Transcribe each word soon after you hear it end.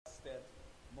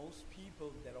most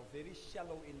people that are very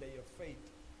shallow in their faith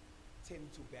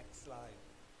tend to backslide.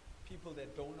 People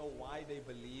that don't know why they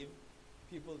believe,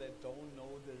 people that don't know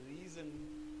the reason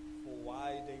for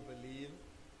why they believe,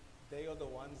 they are the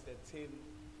ones that tend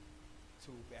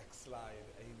to backslide.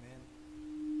 Amen.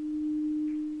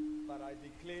 But I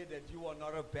declare that you are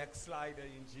not a backslider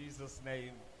in Jesus'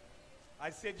 name. I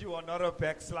said you are not a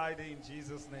backslider in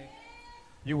Jesus' name.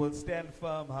 You will stand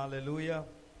firm. Hallelujah.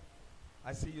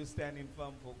 I see you standing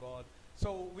firm for God.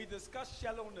 So we discussed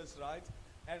shallowness, right?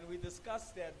 And we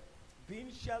discussed that being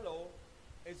shallow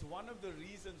is one of the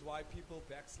reasons why people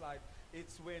backslide.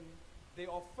 It's when they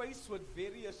are faced with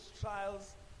various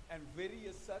trials and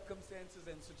various circumstances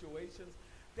and situations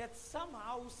that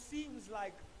somehow seems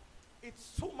like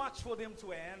it's too much for them to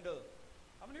handle.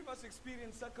 How many of us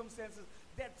experience circumstances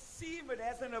that seem, it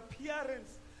has an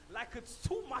appearance like it's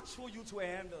too much for you to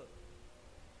handle?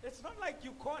 It's not like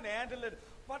you can't handle it,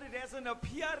 but it has an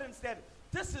appearance that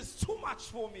this is too much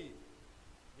for me.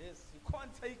 Yes, you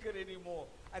can't take it anymore.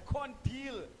 I can't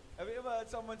deal. Have you ever heard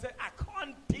someone say, I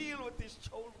can't deal with these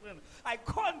children. I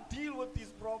can't deal with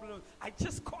these problems. I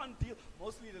just can't deal.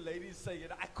 Mostly the ladies say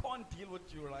it. I can't deal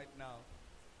with you right now.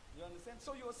 You understand?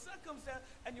 So your circumstance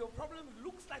and your problem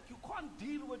looks like you can't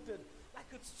deal with it. Like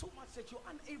it's too much that you're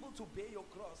unable to bear your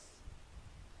cross.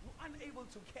 You're unable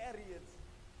to carry it.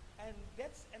 And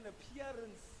that's an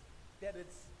appearance that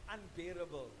it's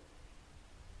unbearable.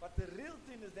 But the real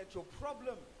thing is that your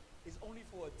problem is only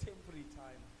for a temporary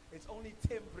time. It's only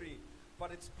temporary, but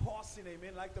it's passing,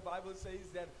 amen. Like the Bible says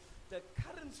that the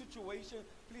current situation,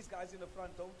 please guys in the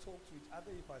front, don't talk to each other.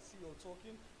 If I see you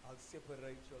talking, I'll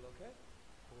separate you, okay?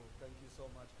 Oh, thank you so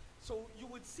much. So you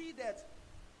would see that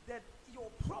your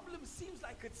problem seems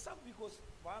like it's something, because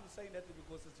why I'm saying that is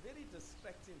because it's very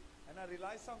distracting. And I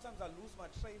realize sometimes I lose my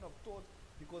train of thought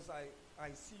because I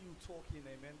see you talking,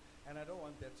 amen. And I don't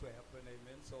want that to happen,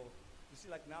 amen. So you see,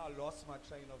 like now I lost my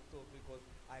train of thought because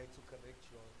I had to correct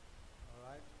you. All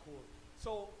right, cool.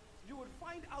 So you would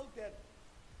find out that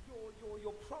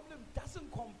your problem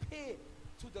doesn't compare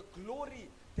to the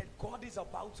glory that God is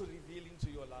about to reveal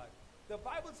into your life. The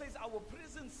Bible says our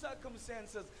present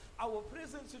circumstances, our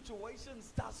present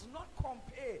situations does not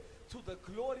compare to the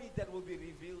glory that will be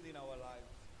revealed in our lives.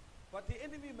 But the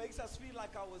enemy makes us feel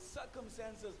like our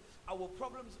circumstances, our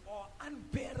problems are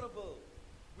unbearable.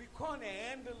 We can't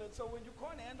handle it. So when you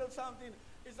can't handle something,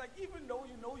 it's like even though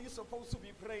you know you're supposed to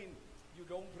be praying, you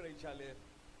don't pray, Charlie.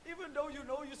 Even though you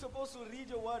know you're supposed to read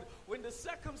your word, when the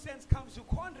circumstance comes, you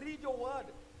can't read your word.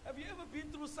 Have you ever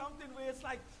been through something where it's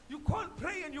like you can't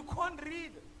pray and you can't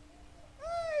read?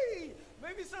 Hey,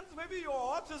 maybe your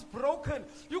heart is broken.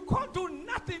 You can't do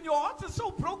nothing. Your heart is so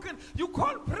broken, you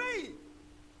can't pray.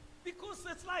 Because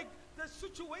it's like the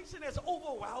situation has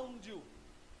overwhelmed you.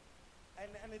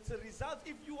 And it's a result.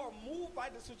 If you are moved by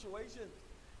the situation,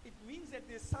 it means that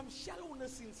there's some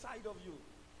shallowness inside of you.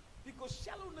 Because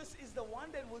shallowness is the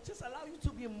one that will just allow you to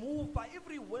be moved by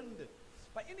every wind.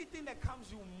 By anything that comes,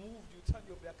 you move, you turn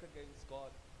your back against God.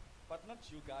 But not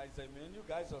you guys, amen. You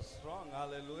guys are strong,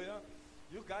 hallelujah.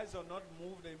 You guys are not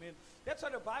moved, amen. That's why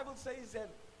the Bible says that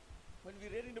when we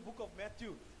read in the book of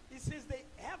Matthew, it says they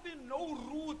having no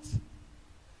root.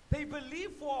 They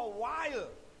believe for a while.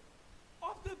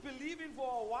 After believing for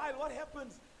a while, what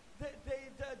happens?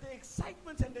 The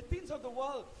excitement and the things of the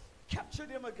world capture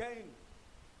them again.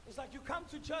 It's like you come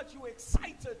to church, you're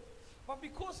excited. But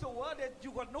because the word that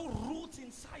you got no root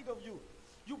inside of you,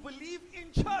 you believe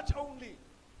in church only.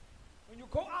 When you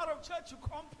go out of church, you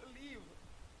can't believe.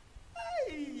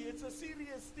 Hey, it's a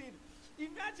serious thing.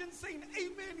 Imagine saying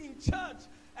amen in church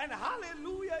and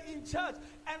hallelujah in church,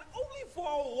 and only for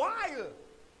a while.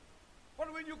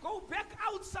 But when you go back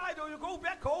outside or you go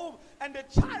back home and the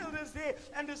child is there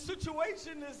and the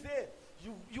situation is there,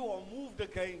 you are moved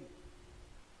again.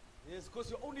 Yes, because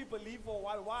you only believe for a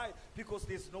while. Why? Because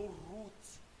there's no root.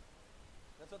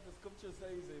 That's what the scripture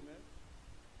says, amen.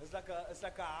 It's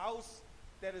like a house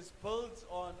that is built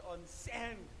on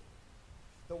sand.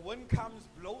 The wind comes,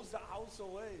 blows the house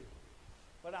away.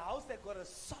 But a house that got a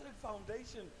solid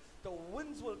foundation, the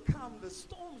winds will come, the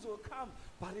storms will come,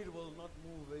 but it will not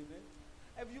move, amen.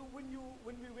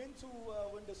 When we went to,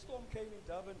 when the storm came in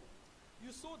Durban,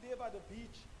 you saw there by the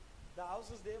beach, the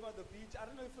houses there by the beach. I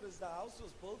don't know if it is the house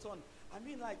was built on, I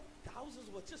mean like the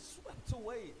houses were just swept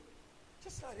away.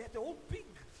 Just like that, the whole big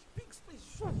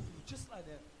space, just like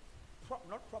that.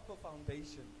 Not proper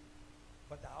foundation.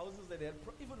 But the houses that had,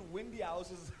 even windy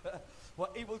houses were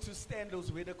able to stand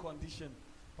those weather conditions.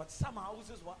 But some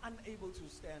houses were unable to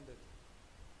stand it.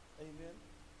 Amen.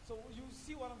 So you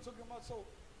see what I'm talking about? So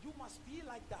you must be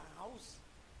like the house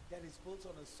that is built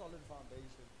on a solid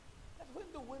foundation. That's when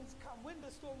the winds come, when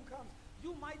the storm comes,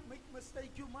 you might make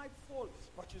mistake, you might fall,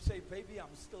 but you say, baby,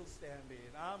 I'm still standing.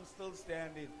 I'm still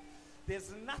standing.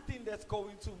 There's nothing that's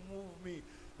going to move me.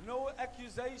 No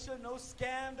accusation, no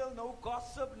scandal, no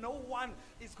gossip. No one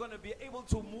is going to be able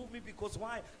to move me, because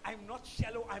why? I'm not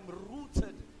shallow, I'm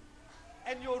rooted.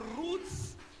 And your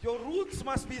roots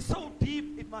must be so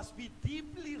deep. It must be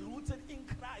deeply rooted in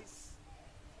Christ.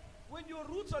 When your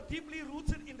roots are deeply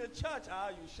rooted in the church,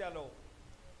 you're shallow.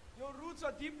 Your roots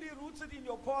are deeply rooted in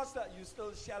your pastor, you're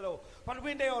still shallow. But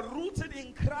when they are rooted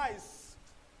in Christ,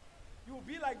 you'll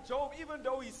be like Job. Even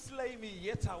though he slay me,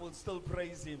 yet I will still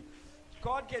praise him.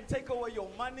 God can take away your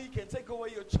money, can take away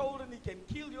your children, he can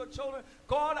kill your children.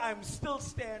 God, I'm still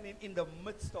standing in the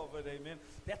midst of it, amen.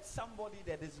 That's somebody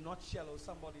that is not shallow,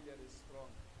 somebody that is strong,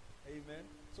 amen.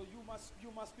 So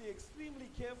you must be extremely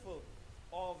careful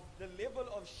of the level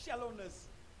of shallowness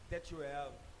that you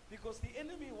have. Because the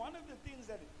enemy, one of the things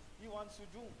that he wants to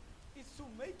do is to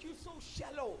make you so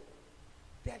shallow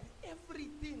that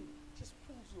everything just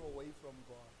pulls you away from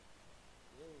God.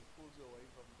 Yes, pulls you away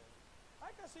from God.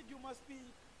 Like I said, you must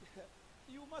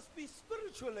be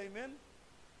spiritual, amen.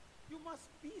 You must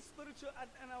be spiritual.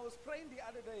 And I was praying the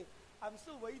other day. I'm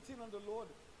still waiting on the Lord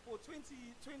for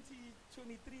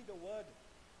 2023, the word.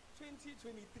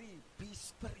 2023, be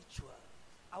spiritual.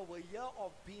 Our year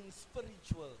of being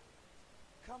spiritual.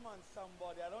 Come on,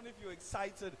 somebody. I don't know if you're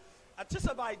excited. Just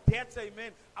about that,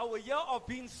 amen. Our year of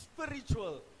being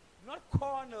spiritual. Not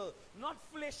carnal, not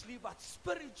fleshly, but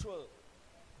spiritual.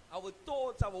 Our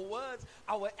thoughts, our words,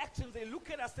 our actions, they look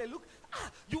at us, they look,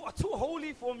 you are too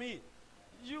holy for me.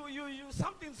 You,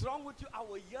 something's wrong with you.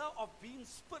 Our year of being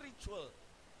spiritual.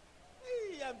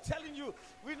 Hey, I'm telling you,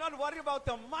 we're not worried about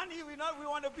the money. We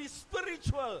want to be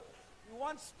spiritual. We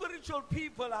want spiritual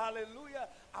people. Hallelujah.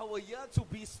 Our year to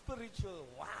be spiritual.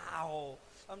 Wow.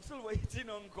 I'm still waiting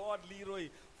on God, Leroy,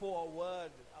 for a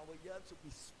word. Our year to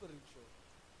be spiritual.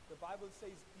 The Bible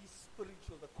says be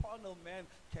spiritual. The carnal man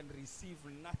can receive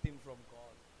nothing from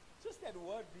God. Just that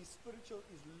word, be spiritual,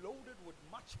 is loaded with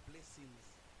much blessings,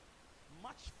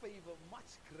 much favor, much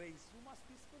grace. You must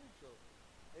be spiritual.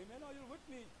 Amen. Are you with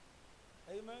me?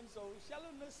 Amen. So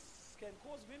shallowness can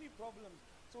cause many problems.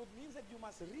 So it means that you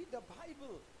must read the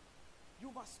Bible.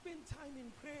 You must spend time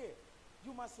in prayer.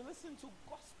 You must listen to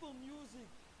gospel music.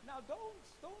 Now don't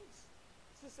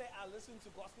just say, I listen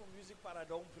to gospel music but I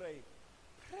don't pray.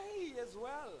 Pray as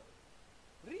well.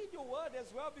 Read your word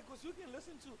as well, because you can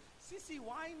listen to C.C.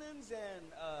 Winans and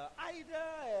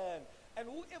Ida and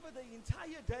whoever the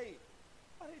entire day.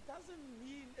 But it doesn't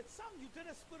mean, you did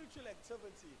a spiritual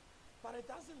activity, but it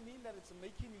doesn't mean that it's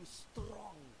making you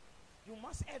strong. You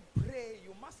must add prayer.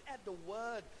 You must add the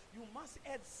word. You must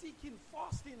add seeking,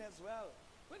 fasting as well.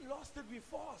 When last did we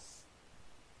fast?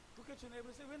 Look at your neighbor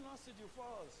and say, when last did you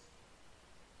fast?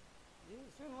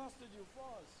 Yes, when last did you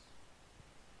fast?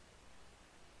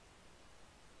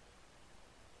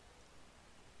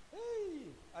 Hey,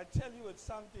 I tell you it's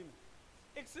something.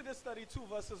 Exodus 32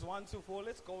 verses 1 to 4.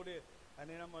 Let's go there. And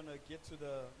then I'm going to get to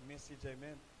the message.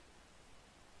 Amen.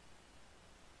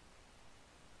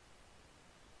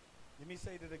 Let me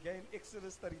say that again.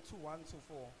 Exodus 32, 1 to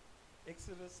 4.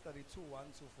 Exodus 32, 1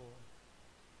 to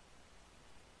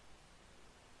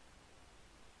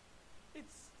 4.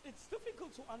 It's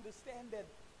difficult to understand that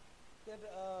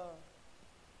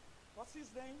what's his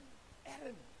name?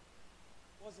 Aaron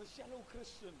was a shallow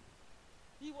Christian.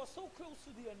 He was so close to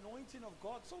the anointing of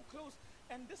God, so close.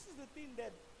 And this is the thing,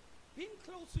 that being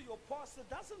close to your pastor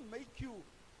doesn't make you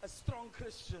a strong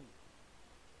Christian.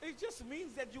 It just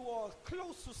means that you are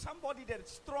close to somebody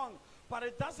that's strong, but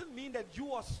it doesn't mean that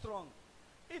you are strong.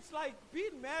 It's like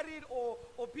being married or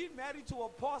being married to a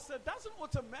pastor doesn't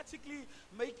automatically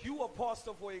make you a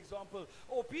pastor, for example.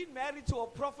 Or being married to a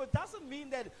prophet doesn't mean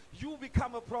that you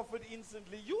become a prophet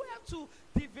instantly. You have to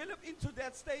develop into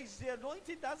that stage. The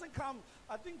anointing doesn't come,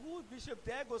 I think Bishop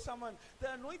Dag or someone,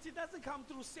 the anointing doesn't come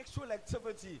through sexual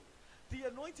activity. The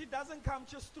anointing doesn't come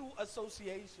just through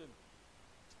association.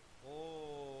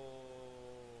 Oh,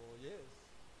 yes.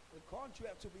 It can't. You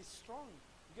have to be strong.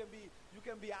 You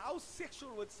can be out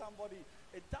sexual with somebody.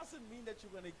 It doesn't mean that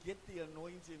you're going to get the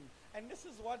anointing. And this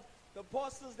is what the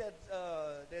pastors that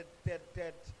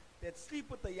sleep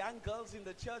with the young girls in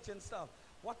the church and stuff,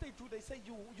 what they do, they say,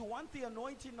 you want the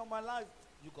anointing of my life?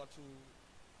 You got to.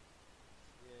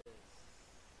 Yes.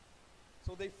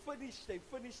 So they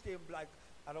finish them, like,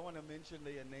 I don't want to mention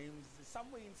their names,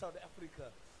 somewhere in South Africa.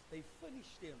 They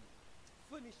finished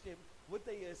them with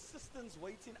their assistants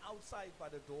waiting outside by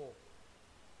the door.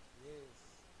 Yes,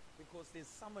 because there's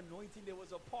some anointing. There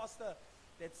was a pastor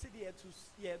that said he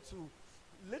had to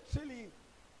literally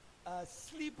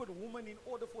sleep with women in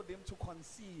order for them to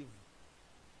conceive.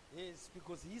 Yes,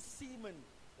 because his semen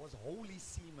was holy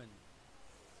semen.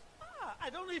 I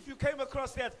don't know if you came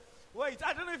across that. Wait,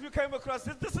 I don't know if you came across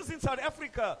this. This is in South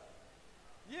Africa.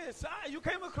 Yes, you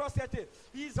came across that.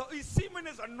 His semen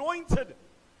is anointed.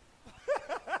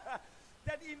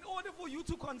 That in order for you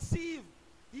to conceive,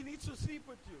 he needs to sleep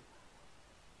with you.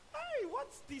 Hey, what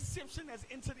deception has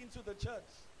entered into the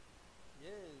church?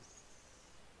 Yes.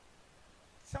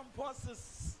 Some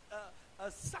pastors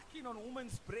are sucking on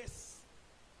women's breasts.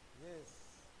 Yes.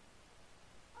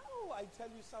 Oh, I tell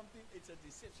you something, it's a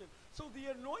deception. So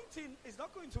the anointing is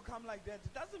not going to come like that.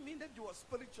 It doesn't mean that you are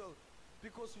spiritual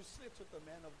because you slept with the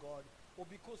man of God, or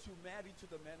because you married to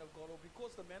the man of God, or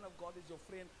because the man of God is your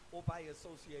friend, or by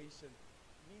association.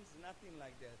 It means nothing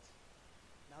like that.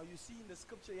 Now you see in the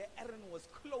scripture here, Aaron was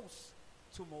close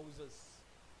to Moses.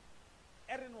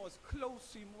 Aaron was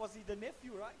close to him. Was he the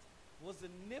nephew, right? Was the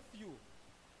nephew.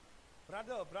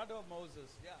 Brother of Moses.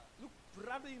 Yeah. Look,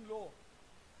 brother-in-law.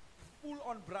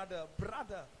 Full-on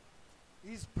brother.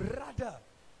 His brother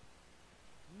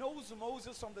knows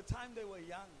Moses from the time they were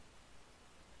young.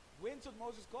 Went to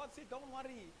Moses. God said, don't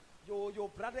worry. Your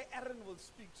brother Aaron will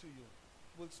speak to you.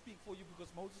 Will speak for you,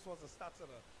 because Moses was a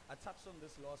stutterer. I touched on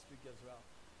this last week as well.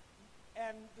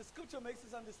 And the scripture makes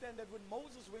us understand that when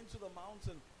Moses went to the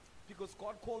mountain, because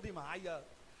God called him higher,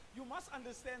 you must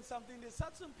understand something. There's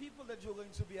certain people that you're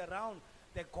going to be around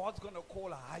that God's going to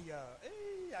call higher.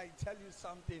 Hey, I tell you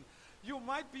something. You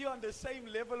might be on the same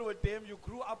level with them. You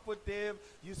grew up with them.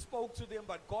 You spoke to them.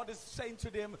 But God is saying to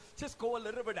them, just go a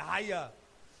little bit higher.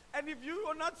 And if you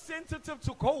are not sensitive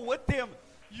to go with them,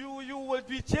 you will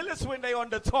be jealous when they're on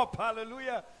the top.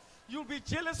 Hallelujah. You'll be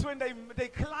jealous when they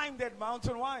climb that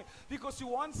mountain. Why? Because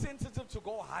you aren't sensitive to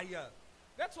go higher.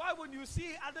 That's why when you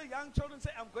see other young children say,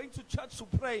 I'm going to church to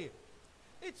pray,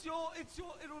 it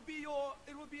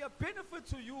will be a benefit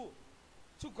to you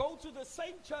to go to the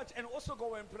same church and also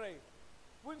go and pray.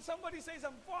 When somebody says,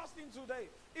 I'm fasting today,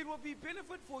 it will be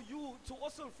benefit for you to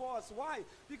also fast. Why?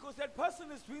 Because that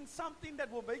person is doing something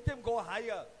that will make them go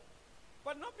higher.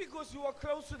 But not because you are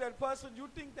close to that person, you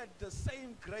think that the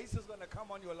same grace is going to come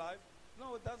on your life.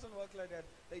 No, it doesn't work like that.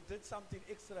 They did something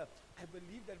extra. I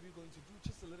believe that we're going to do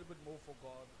just a little bit more for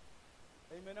God.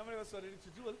 Amen. How many of us are ready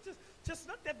to do it? Just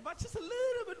not that much, just a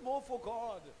little bit more for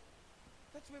God.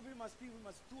 That's where we must be. We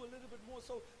must do a little bit more.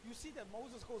 So you see that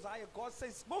Moses goes higher. God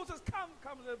says, Moses, come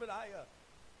a little bit higher.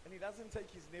 And he doesn't take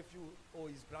his nephew or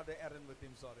his brother Aaron with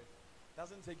him,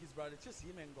 Doesn't take his brother, just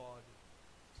him and God.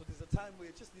 So there's a time where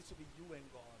it just needs to be you and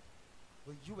God.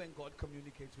 Where you and God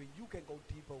communicate, where you can go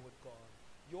deeper with God.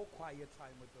 Your quiet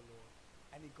time with the Lord.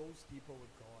 And he goes deeper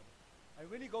with God.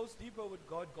 And when he goes deeper with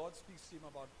God, God speaks to him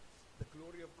about the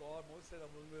glory of God. Moses said,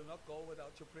 we will not go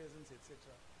without your presence, etc.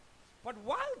 But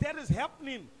while that is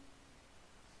happening,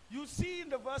 you see in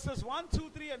the verses 1,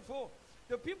 2, 3, and 4,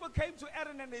 the people came to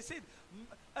Aaron and they said,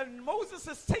 and Moses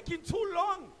is taking too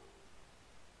long.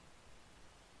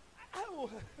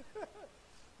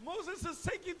 Moses is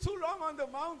taking too long on the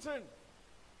mountain.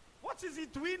 What is he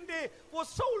doing there for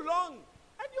so long?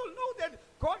 And you'll know that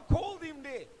God called him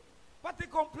there. But they're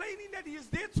complaining that he is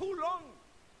there too long.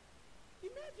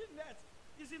 Imagine that.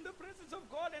 He's in the presence of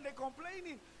God and they're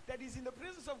complaining that he's in the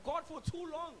presence of God for too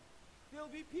long. There'll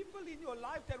be people in your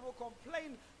life that will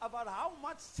complain about how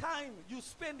much time you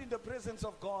spend in the presence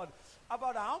of God,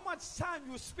 about how much time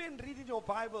you spend reading your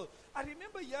Bible. I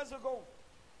remember years ago,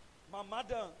 my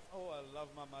mother, oh, I love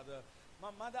my mother. My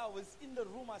mother, I was in the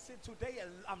room. I said, today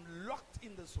I'm locked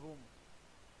in this room.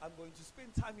 I'm going to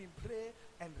spend time in prayer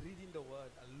and reading the word.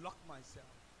 I locked myself.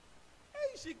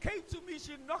 Hey, she came to me.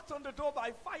 She knocked on the door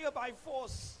by fire, by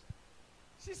force.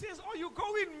 She says, oh, you're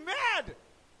going mad.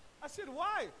 I said,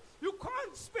 why? You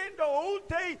can't spend the whole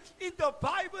day in the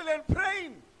Bible and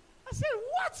praying. I said,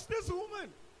 what's this woman?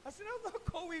 I said, I'm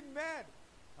not going mad.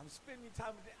 I'm spending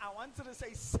time with her. I wanted to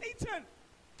say, Satan,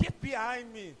 get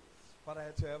behind me. But I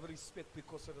had to have respect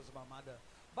because it was my mother.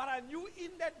 But I knew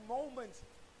in that moment,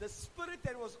 the spirit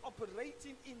that was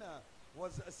operating in her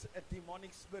was a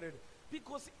demonic spirit.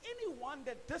 Because anyone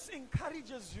that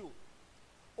disencourages you,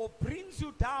 or brings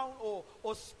you down,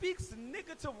 or speaks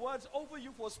negative words over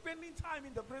you for spending time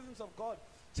in the presence of God,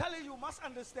 Charlie, you must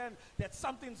understand that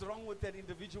something's wrong with that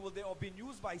individual. They are being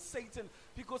used by Satan,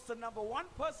 because the number one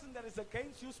person that is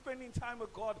against you spending time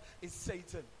with God is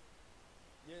Satan.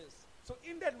 Yes. So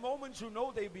in that moment, you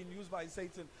know they've been used by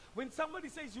Satan. When somebody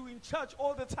says you're in church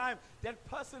all the time, that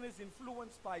person is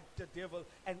influenced by the devil,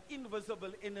 an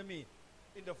invisible enemy,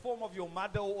 in the form of your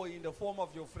mother or in the form of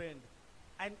your friend.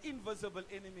 An invisible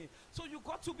enemy. So you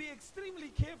got to be extremely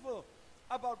careful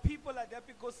about people like that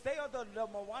because they are the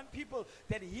number one people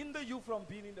that hinder you from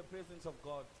being in the presence of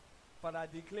God. But I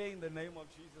declare in the name of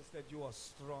Jesus that you are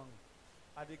strong.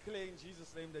 I declare in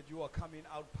Jesus' name that you are coming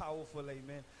out powerful.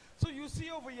 Amen. So you see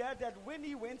over here that when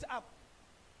he went up,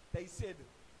 they said,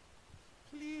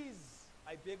 please,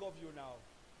 I beg of you now,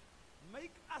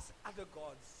 make us other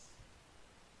gods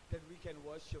that we can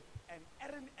worship. And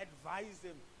Aaron advised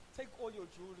them, take all your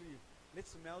jewelry,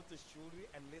 let's melt this jewelry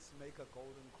and let's make a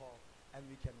golden calf and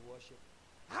we can worship.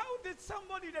 How did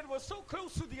somebody that was so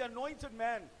close to the anointed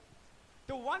man,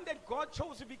 the one that God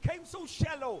chose, became so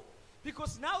shallow?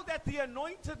 Because now that the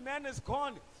anointed man is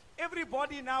gone,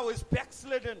 everybody now is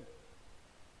backslidden.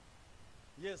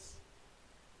 Yes.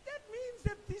 That means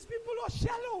that these people are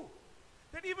shallow.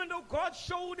 That even though God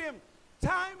showed him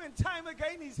time and time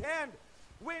again his hand,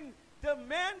 when the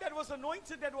man that was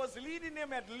anointed, that was leading them,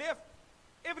 had left,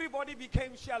 everybody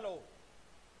became shallow.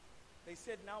 They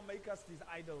said, now make us these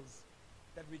idols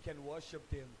that we can worship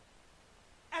them.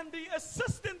 And the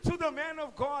assistant to the man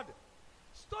of God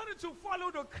started to follow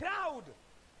the crowd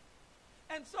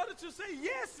and started to say,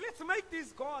 yes, let's make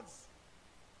these gods.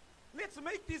 Let's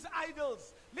make these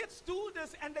idols. Let's do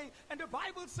this. And the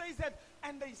Bible says that,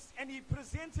 and he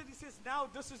presented, he says, now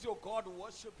this is your God,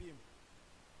 worship him.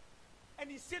 And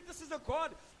he said, this is a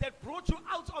God that brought you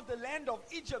out of the land of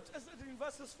Egypt. Is it in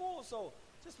verses 4? So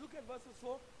just look at verses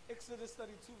 4. Exodus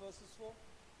 32, verses 4.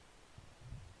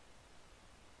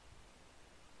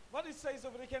 What it says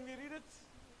over there, can we read it?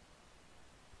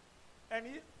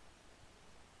 Any?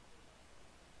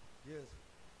 Yes.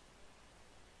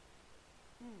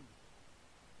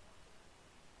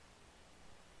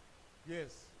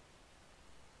 Yes.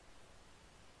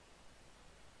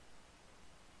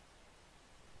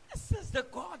 This is the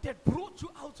God that brought you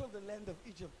out of the land of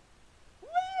Egypt.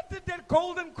 Where did that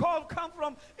golden calf come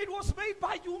from? It was made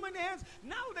by human hands.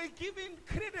 Now they're giving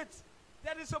credit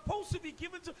that is supposed to be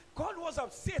given to. God was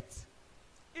upset.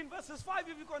 In verses 5,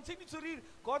 if you continue to read,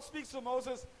 God speaks to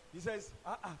Moses. He says,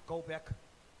 go back.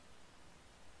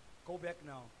 Go back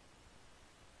now.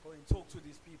 Go and talk to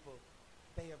these people.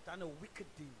 They have done a wicked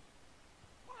thing.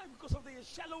 Why? Because of their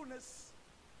shallowness.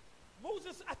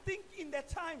 Moses, I think in that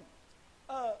time,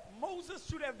 Moses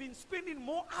should have been spending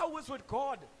more hours with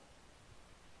God.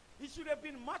 He should have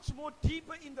been much more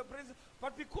deeper in the presence.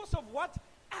 But because of what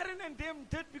Aaron and them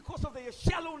did, because of their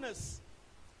shallowness,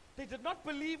 they did not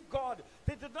believe God.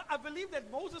 They did not. I believe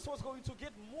that Moses was going to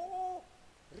get more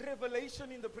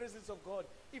revelation in the presence of God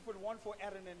if it weren't for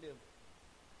Aaron and them.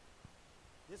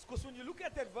 Yes, because when you look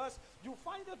at that verse, you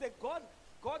find out that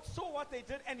God saw what they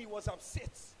did and he was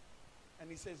upset. And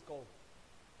he says, go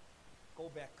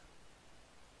back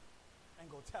and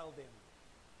go tell them.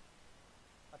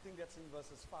 I think that's in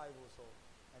verses 5 or so.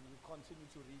 And you continue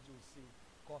to read, you'll see.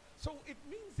 God. So it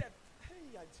means that,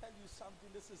 hey, I tell you something,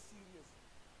 this is serious.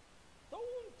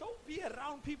 Don't be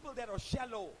around people that are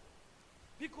shallow,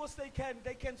 because they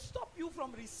can stop you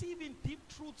from receiving deep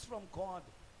truths from God,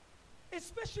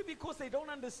 especially because they don't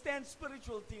understand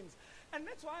spiritual things. And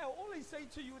that's why I always say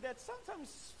to you that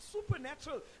sometimes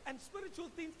supernatural and spiritual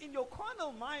things in your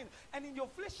carnal mind and in your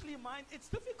fleshly mind, it's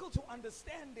difficult to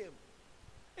understand them.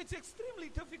 It's extremely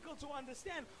difficult to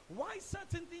understand why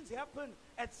certain things happen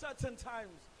at certain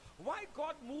times. Why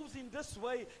God moves in this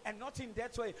way and not in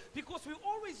that way. Because we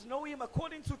always know him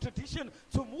according to tradition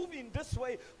to move in this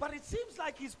way. But it seems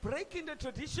like he's breaking the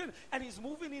tradition and he's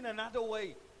moving in another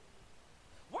way.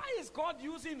 Why is God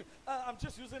using, I'm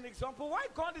just using an example, why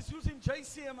God is using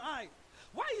JCMI?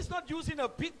 Why he's not using a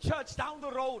big church down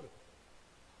the road?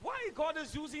 Why God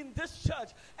is using this church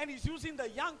and he's using the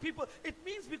young people? It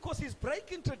means because he's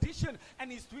breaking tradition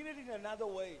and he's doing it in another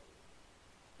way.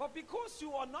 But because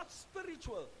you are not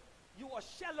spiritual, you are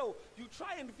shallow, you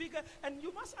try and figure, and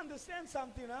you must understand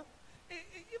something, huh?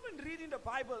 Even reading the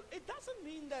Bible, it doesn't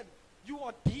mean that you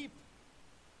are deep.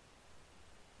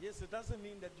 Yes, it doesn't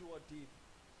mean that you are deep.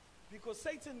 Because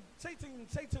Satan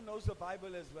knows the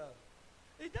Bible as well.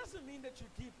 It doesn't mean that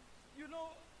you're deep. You know,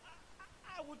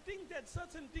 I would think that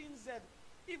certain things that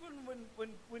even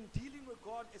when dealing with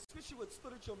God, especially with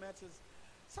spiritual matters,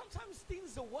 sometimes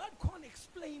things the word can't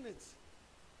explain it.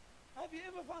 Have you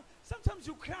ever found, sometimes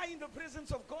you cry in the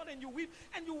presence of God and you weep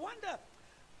and you wonder,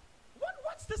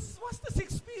 what's this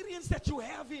experience that you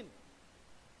have in?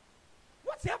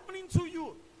 What's happening to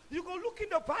you? You go look in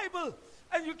the Bible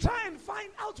and you try and find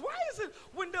out, why is it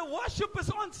when the worship is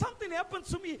on, something happens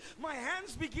to me, my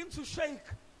hands begin to shake.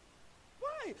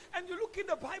 Why? And you look in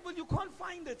the Bible, you can't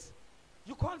find it.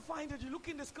 You can't find it. You look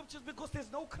in the scriptures because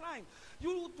there's no crying.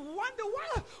 You wonder,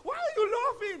 why are you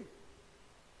laughing?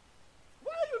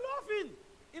 Why are you laughing?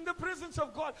 in the presence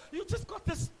of God. You just got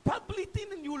this bubbly thing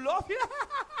and you laugh.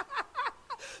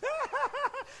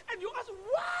 And you ask,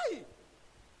 why?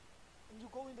 And you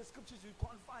go in the scriptures, you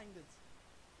can't find it.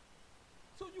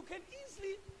 So you can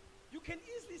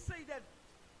easily say that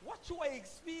what you are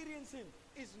experiencing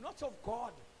is not of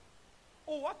God.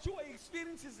 Or what you are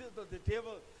experiencing is of the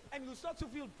devil. And you start to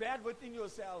feel bad within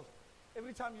yourself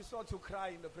every time you start to cry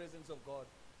in the presence of God.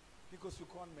 Because you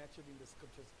can't match it in the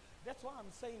scriptures. That's why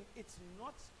I'm saying it's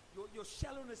not, your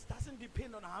shallowness doesn't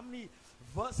depend on how many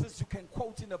verses you can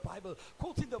quote in the Bible.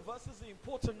 Quoting the verses is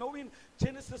important. Knowing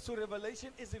Genesis to Revelation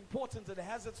is important. It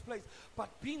has its place. But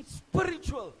being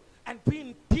spiritual and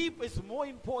being deep is more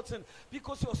important,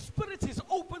 because your spirit is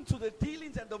open to the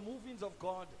dealings and the movings of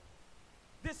God.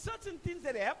 There's certain things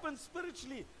that happen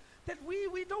spiritually that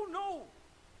we don't know.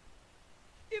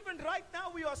 Even right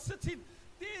now we are sitting,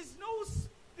 there's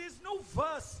no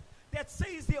verse that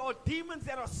says there are demons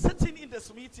that are sitting in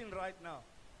this meeting right now,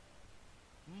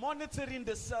 monitoring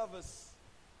the service.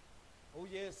 Oh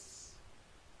yes,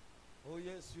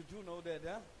 you do know that,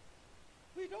 huh?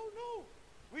 We don't know.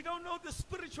 We don't know the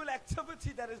spiritual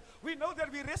activity that is. We know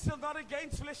that we wrestle not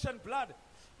against flesh and blood.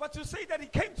 But to say that he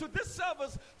came to this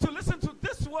service to listen to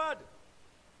this word,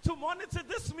 to monitor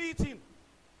this meeting,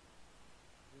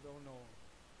 we don't know.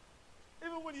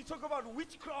 Even when you talk about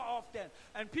witchcraft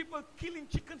and people killing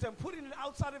chickens and putting it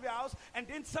outside of your house, and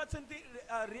then certain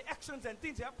reactions and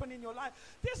things happen in your life,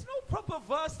 there's no proper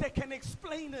verse that can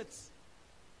explain it.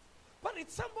 But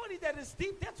it's somebody that is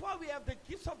deep. That's why we have the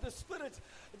gifts of the Spirit,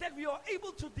 that we are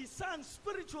able to discern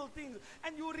spiritual things.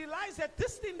 And you realize that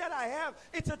this thing that I have,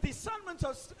 it's a discernment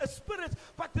of a spirit,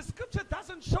 but the scripture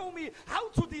doesn't show me how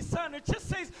to discern. It just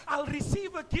says, I'll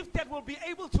receive a gift that will be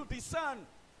able to discern.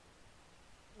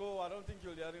 Oh, I don't think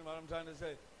you're hearing what I'm trying to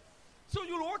say. So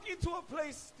you'll walk into a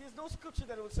place, there's no scripture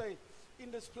that will say, in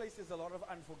this place there's a lot of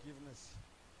unforgiveness.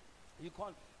 You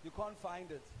can't find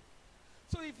it.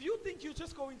 So if you think you're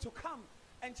just going to come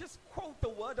and just quote the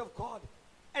word of God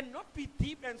and not be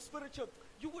deep and spiritual,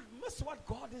 you would miss what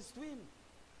God is doing.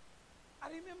 I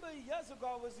remember years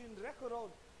ago I was in Record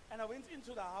Road and I went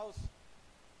into the house.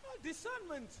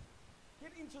 Discernment.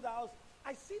 Get into the house.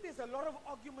 I see there's a lot of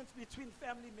arguments between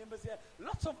family members here.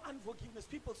 Lots of unforgiveness.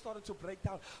 People started to break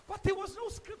down. But there was no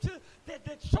scripture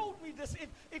that showed me this.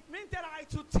 It meant that I had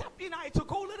to tap in. I had to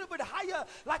go a little bit higher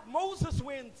like Moses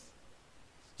went,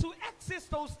 to access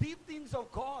those deep things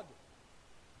of God.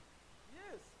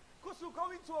 Yes. Because you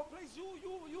go into a place,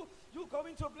 you go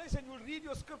into a place and you read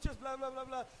your scriptures, blah, blah, blah,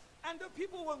 blah. And the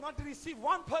people will not receive.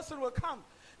 One person will come.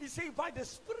 He say, by the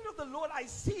Spirit of the Lord, I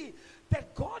see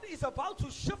that God is about to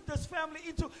shift this family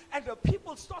into, and the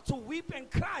people start to weep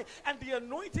and cry, and the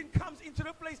anointing comes into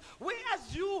the place.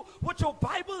 Whereas you, with your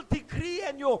Bible degree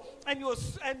and your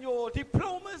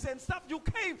diplomas and stuff, you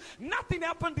came, nothing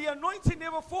happened, the anointing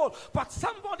never fall. But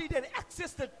somebody that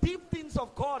accessed the deep things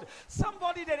of God,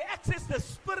 somebody that accessed the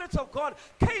Spirit of God,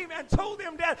 came and told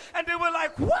them that, and they were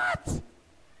like, what?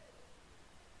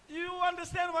 You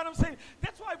understand what I'm saying?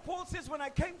 That's why Paul says, when I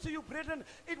came to you, brethren,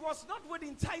 it was not with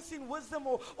enticing wisdom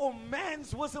or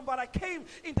man's wisdom, but I came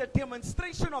in the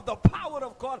demonstration of the power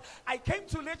of God. I came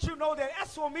to let you know that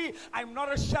as for me, I'm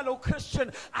not a shallow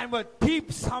Christian. I'm a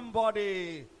deep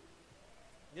somebody.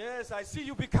 Yes, I see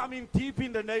you becoming deep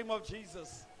in the name of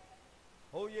Jesus.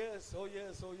 Oh yes, oh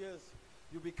yes, oh yes.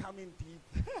 You're becoming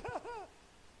deep.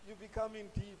 You're becoming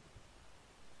deep.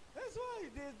 That's why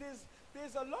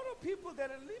there's a lot of people that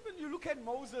are even, you look at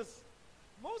Moses.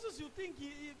 Moses, you think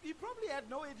he probably had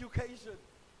no education.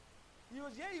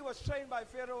 He was trained by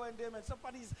Pharaoh and them and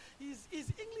somebody. His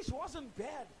English wasn't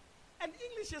bad. And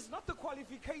English is not the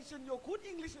qualification. Your good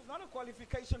English is not a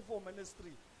qualification for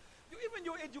ministry. Even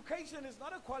your education is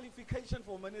not a qualification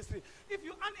for ministry. If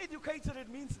you're uneducated, it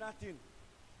means nothing.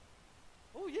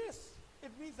 Oh yes. It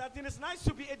means nothing. It's nice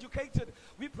to be educated.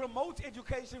 We promote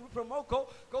education. We promote go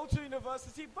to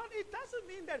university. But it doesn't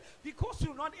mean that because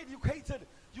you're not educated,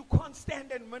 you can't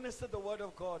stand and minister the word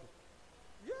of God.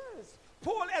 Yes.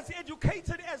 Paul, as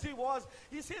educated as he was,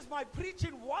 he says, my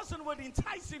preaching wasn't with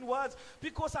enticing words,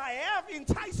 because I have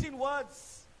enticing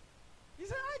words. He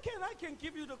said, I can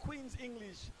give you the Queen's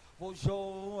English.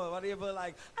 Bonjour, or whatever.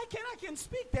 Like, I can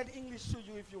speak that English to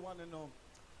you if you want to know.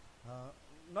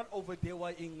 Not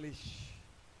Overdewa English,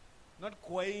 not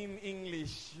Queen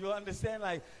English. You understand?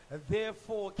 Like,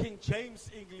 therefore, King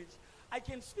James English. I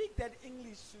can speak that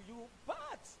English to you,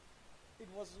 but it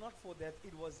was not for that.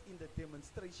 It was in the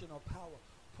demonstration of power.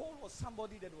 Paul was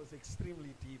somebody that was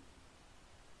extremely deep.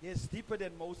 Yes, deeper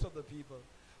than most of the people.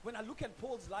 When I look at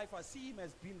Paul's life, I see him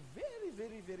as being very,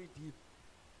 very, very deep.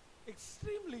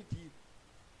 Extremely deep.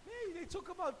 They talk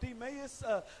about Timaeus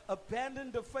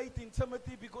abandoned the faith in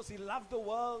Timothy because he loved the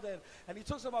world, and he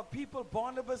talks about people,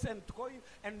 Barnabas and going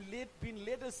and being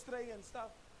led astray and stuff.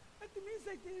 It means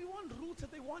that they want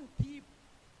rooted, they want deep.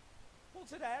 Paul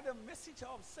said, I had a messenger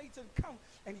of Satan come,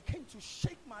 and he came to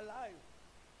shake my life.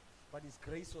 But his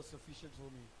grace was sufficient for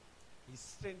me. His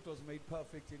strength was made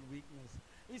perfect in weakness.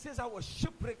 He says, I was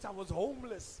shipwrecked, I was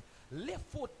homeless, left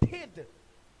for dead.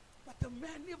 But the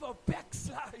man never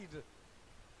backslid.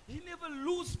 He never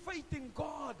lose faith in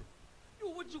God.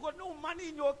 You got no money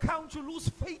in your account, you lose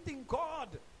faith in God.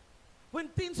 When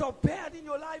things are bad in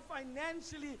your life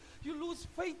financially, you lose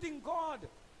faith in God.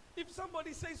 If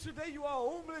somebody says today you are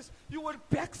homeless, you will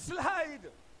backslide.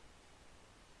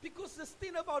 Because this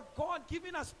thing about God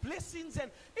giving us blessings, and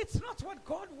it's not what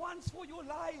God wants for your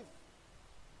life.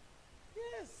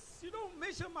 Yes, you don't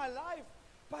measure my life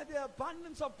by the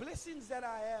abundance of blessings that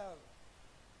I have.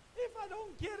 If I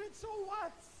don't get it, so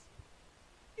what?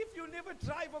 If you never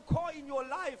drive a car in your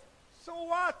life, so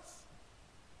what?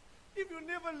 If you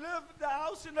never live the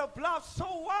house in the bluff, so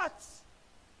what?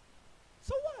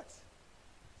 So what?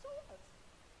 So what?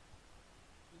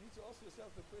 You need to ask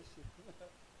yourself the question.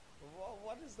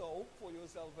 What is the hope for your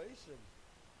salvation?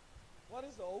 What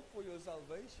is the hope for your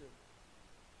salvation?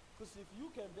 Because if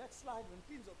you can backslide when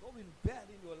things are going bad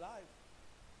in your life,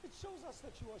 it shows us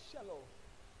that you are shallow.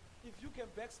 If you can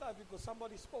backslide because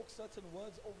somebody spoke certain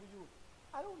words over you,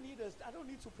 I don't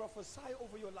need to prophesy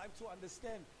over your life to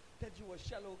understand that you are a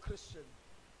shallow Christian.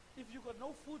 If you got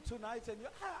no food tonight, and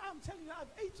I'm telling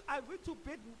you, I went to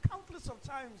bed countless of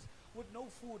times with no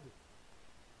food.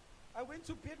 I went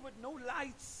to bed with no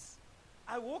lights.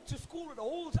 I walked to school with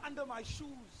holes under my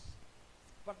shoes.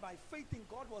 But my faith in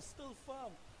God was still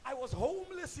firm. I was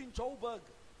homeless in Joburg,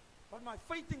 but my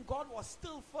faith in God was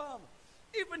still firm.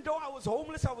 Even though I was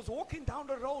homeless, I was walking down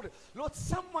the road. Lord,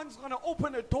 someone's going to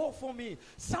open a door for me.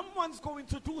 Someone's going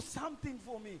to do something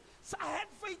for me. So I had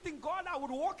faith in God. I would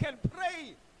walk and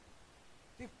pray.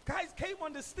 The guys came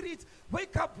on the streets.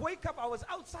 Wake up, wake up. I was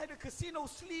outside the casino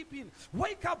sleeping.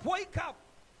 Wake up, wake up.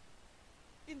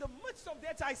 In the midst of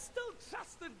that, I still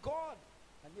trusted God.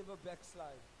 I never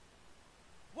backslide.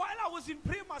 While I was in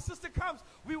prayer, my sister comes.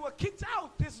 We were kicked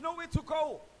out. There's nowhere to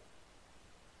go.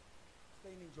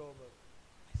 Staying in Joburg.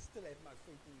 I still had my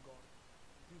faith in God.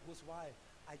 Because why?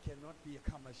 I cannot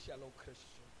become a shallow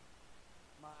Christian.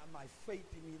 My faith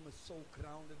in Him is so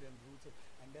grounded and rooted,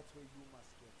 and that's where you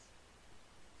must get.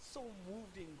 So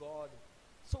moved in God,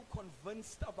 so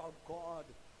convinced about God,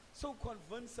 so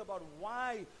convinced about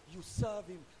why you serve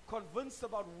Him, convinced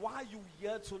about why you're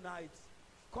here tonight,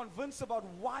 convinced about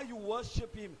why you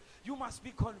worship Him. You must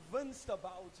be convinced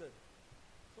about it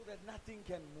so that nothing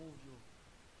can move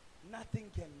you. Nothing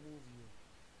can move you.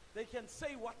 They can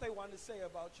say what they want to say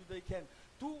about you. They can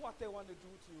do what they want to do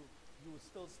to you. You will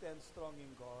still stand strong in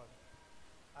God.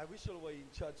 I wish you were in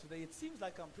church today. It seems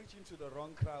like I'm preaching to the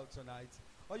wrong crowd tonight.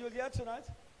 Are you here tonight?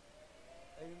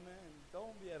 Amen.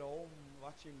 Don't be at home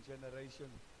watching Generation.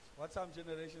 What time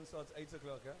Generation starts? 8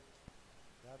 o'clock, huh?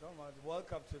 Yeah, don't mind. World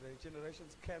Cup today.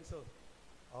 Generation's cancelled.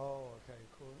 Oh, okay,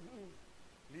 cool.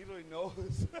 Leroy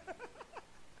knows.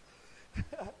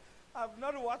 I've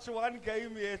not watched one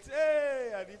game yet.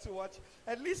 Hey, I need to watch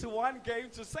at least one game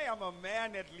to say I'm a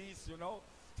man at least, you know.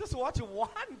 Just watch one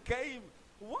game.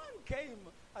 One game.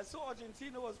 I saw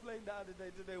Argentina was playing the other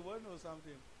day. Did they win or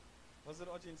something? Was it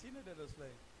Argentina that was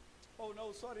playing? Oh,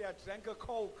 no, sorry. I drank a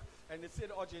Coke and it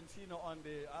said Argentina on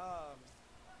the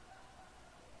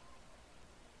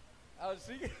I was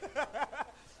thinking,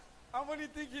 I'm only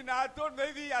thinking, I thought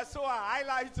maybe I saw a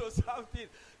highlight or something.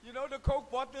 You know, the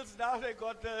Coke bottles now, they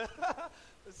got the,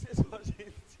 it says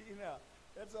Argentina.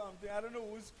 That's what I'm thinking. I don't know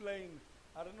who's playing.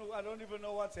 I don't know. I don't even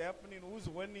know what's happening, who's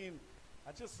winning.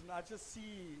 I just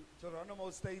see Geronimo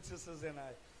statuses and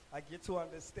I get to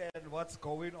understand what's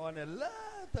going on a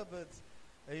little bit.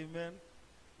 Amen.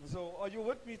 So, are you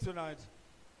with me tonight?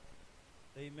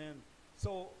 Amen.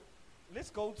 So,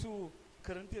 let's go to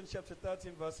Corinthians chapter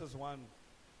 13, verses 1.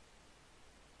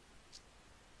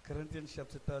 Corinthians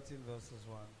chapter 13, verses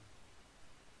 1.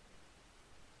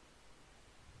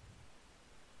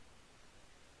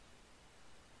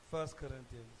 First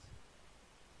Corinthians.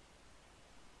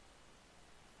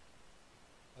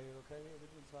 Are you okay?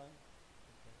 Everything's fine?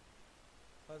 Okay.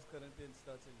 First Corinthians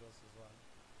 13, verses 1.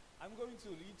 I'm going to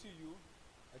read to you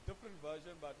a different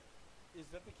version, but is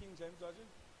that the King James Version?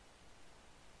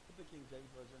 Put the King James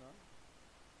Version on.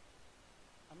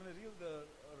 I'm going to read the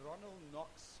Ronald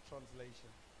Knox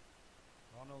translation.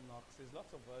 Ronald Knox. There's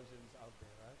lots of versions out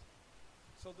there, right?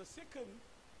 So the second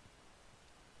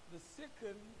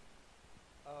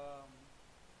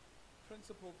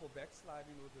principle for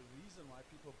backsliding, or the reason why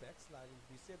people backsliding,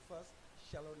 we said first,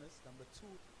 shallowness. Number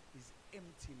two is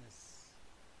emptiness.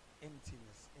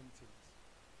 Emptiness.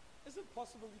 Is it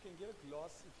possible you can get a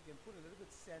glass, if you can put a little bit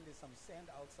sand, there's some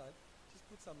sand outside, just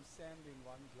put some sand in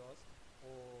one glass,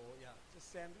 or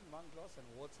just sand in one glass and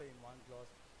water in one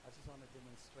glass. I just want to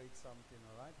demonstrate something,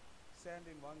 all right? Sand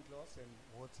in one glass and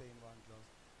water in one glass.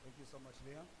 Thank you so much,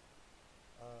 Leon.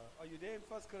 Are you there in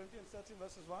 1 Corinthians 13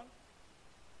 verses 1?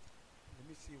 Let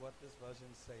me see what this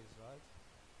version says, right?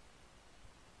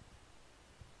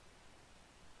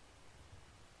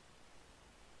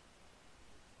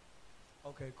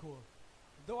 Okay, cool.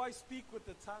 Though I speak with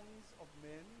the tongues of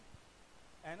men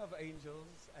and of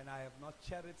angels, and I have not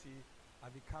charity, I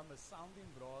become a sounding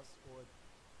brass or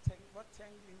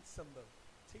tingling cymbal.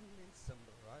 Tingling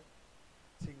cymbal, right?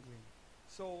 Tingling.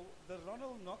 So the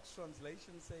Ronald Knox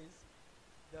translation says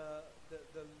the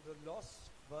last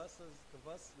verses,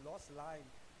 last line,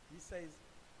 he says,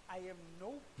 I am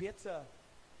no better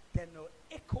than an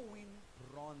echoing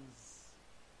bronze.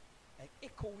 An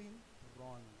echoing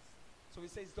bronze. So he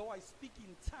says, though I speak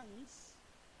in tongues,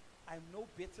 I'm no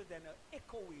better than an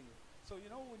echoing. So you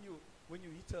know when you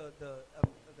hit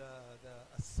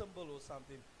a cymbal or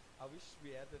something, I wish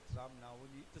we had the drum now.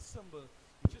 When you hit the cymbal,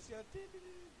 you just hear,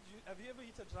 have you ever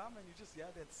hit a drum and you just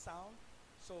hear that sound?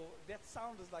 So that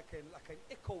sound is like an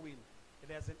echoing. It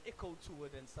has an echo to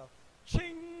it and stuff.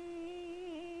 Ching!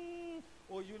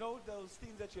 Or you know those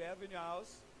things that you have in your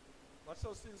house? What's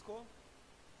those things called?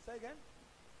 Say again?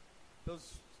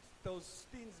 Those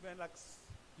things, man, like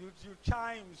you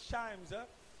chimes, huh?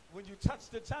 When you touch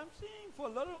the chime, for a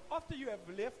little, after you have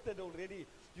left it already,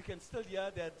 you can still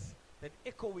hear that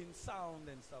echoing sound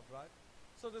and stuff, right?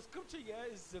 So the scripture here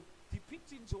is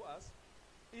depicting to us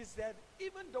is that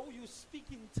even though you speak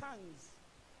in tongues,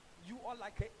 you are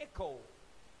like an echo.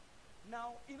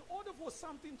 Now, in order for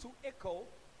something to echo,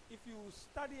 if you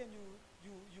study and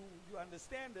you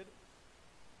understand it,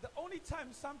 the only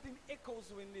time something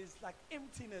echoes when there's like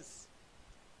emptiness.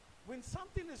 When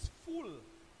something is full,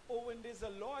 or when there's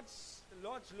lots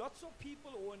of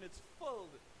people, or when it's filled,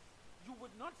 you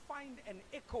would not find an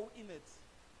echo in it.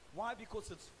 Why? Because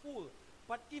it's full.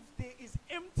 But if there is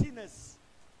emptiness,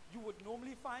 you would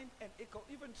normally find an echo.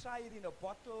 Even try it in a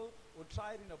bottle, or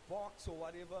try it in a box, or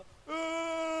whatever.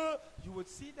 You would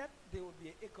see that there would be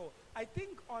an echo. I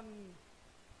think on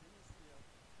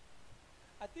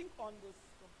this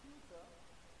computer.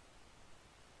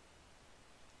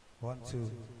 1,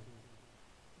 2.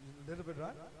 A little bit,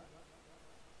 right?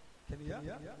 Can you hear?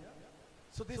 Yeah.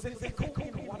 So there's an echo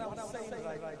in what I'm saying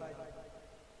right now.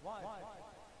 Why?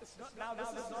 It's not, now this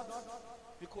is not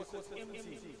because it's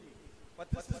empty. But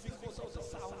this is because of the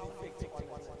sound effect.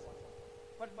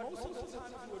 But most of the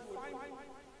time you would find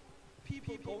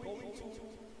people going into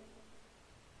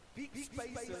big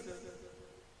spaces.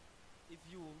 If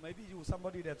maybe you're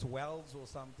somebody that welds or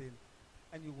something,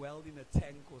 and you weld in a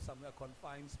tank or something, a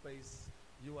confined space,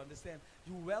 you understand?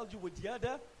 You weld, you would hear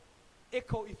the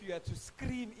echo if you had to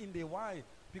scream in there. Why?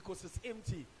 Because it's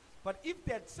empty. But if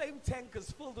that same tank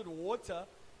is filled with water,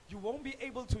 you won't be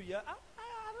able to hear.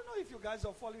 I don't know if you guys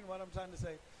are following what I'm trying to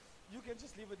say. You can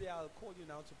just leave it there. I'll call you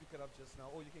now to pick it up just now,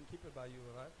 or you can keep it by you,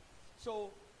 right?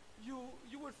 So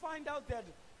you would find out that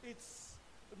it's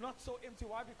not so empty.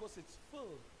 Why? Because it's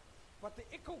full. But the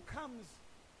echo comes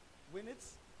when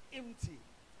it's empty.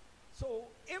 So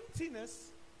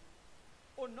emptiness,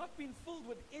 or not being filled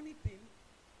with anything,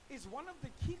 is one of the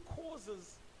key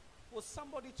causes for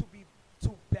somebody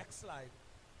to backslide.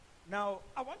 Now,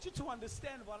 I want you to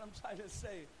understand what I'm trying to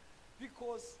say,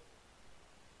 because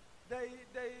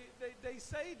they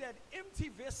say that empty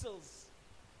vessels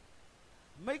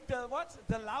make the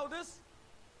loudest?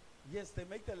 Yes, they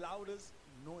make the loudest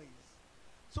noise.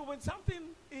 So when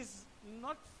something is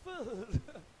not filled,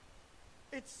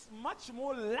 it's much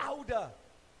more louder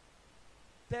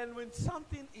than when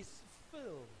something is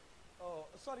filled.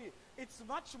 It's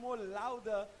much more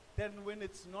louder than when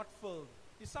it's not filled.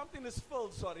 If something is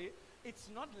filled, it's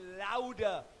not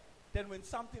louder than when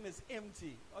something is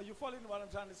empty. Are you following what I'm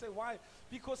trying to say? Why?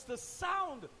 Because the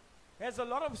sound has a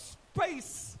lot of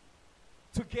space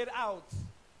to get out.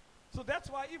 So that's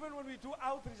why even when we do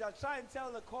outreach, I try and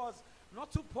tell the cars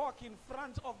not to park in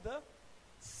front of the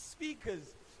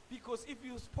speakers. Because if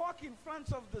you park in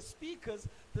front of the speakers,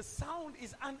 the sound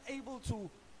is unable to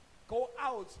go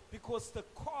out because the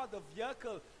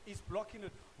vehicle is blocking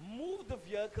it. Move the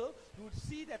vehicle, you would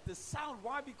see that the sound,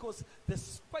 why? Because the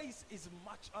space is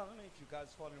much, I don't know if you guys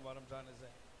following what I'm trying to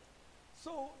say.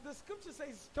 So the scripture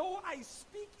says, though I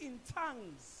speak in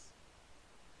tongues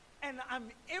and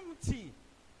I'm empty,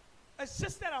 It's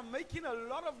just that I'm making a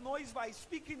lot of noise by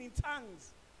speaking in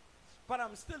tongues, but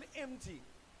I'm still empty.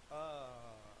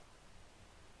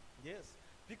 Yes,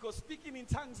 because speaking in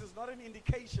tongues is not an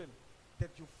indication that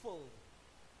you're full.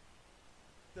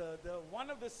 One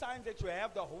of the signs that you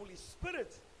have the Holy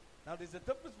Spirit. Now there's a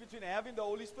difference between having the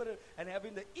Holy Spirit and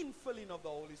having the infilling of the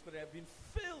Holy Spirit, have been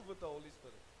filled with the Holy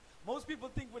Spirit. Most people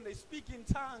think when they speak in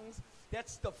tongues,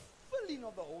 that's the filling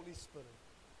of the Holy Spirit.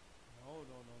 No,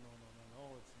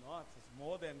 it's not. It's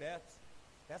more than that.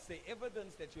 That's the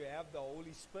evidence that you have the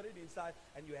Holy Spirit inside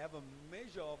and you have a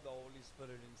measure of the Holy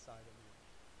Spirit inside of you.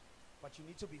 But you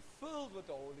need to be filled with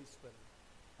the Holy Spirit.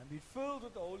 And be filled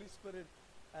with the Holy Spirit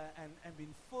and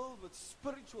being filled with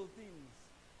spiritual things.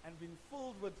 And being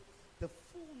filled with the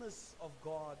fullness of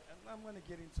God. And I'm going to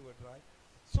get into it, right?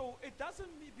 So it doesn't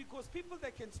mean, because people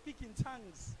that can speak in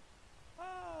tongues,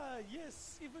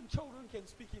 yes, even children can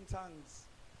speak in tongues.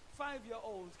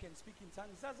 5-year-olds can speak in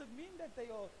tongues. Does it mean that they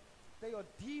are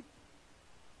deep?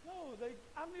 No,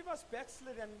 how many of us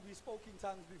backslid and we spoke in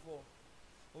tongues before?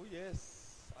 Oh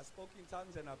yes, I spoke in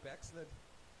tongues and I backslid.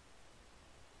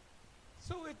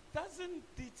 So it doesn't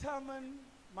determine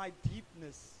my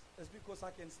deepness. It's because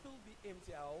I can still be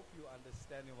empty. I hope you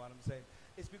understand what I'm saying.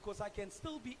 It's because I can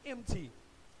still be empty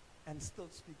and still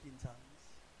speak in tongues.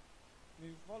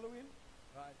 You following?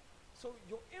 Right. So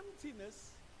your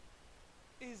emptiness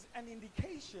is an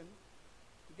indication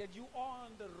that you are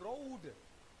on the road.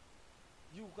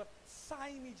 You got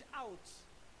signage out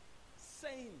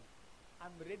saying,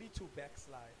 I'm ready to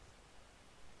backslide.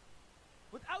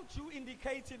 Without you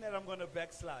indicating that I'm going to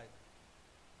backslide.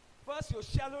 First your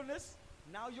shallowness,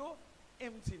 now your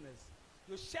emptiness.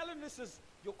 Your shallowness is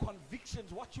your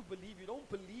convictions, what you believe. You don't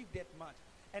believe that much.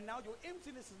 And now your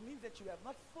emptiness means that you have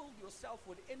not filled yourself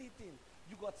with anything.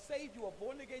 You got saved, you were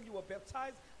born again, you were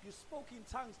baptized, you spoke in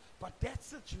tongues, but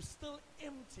that's it, you're still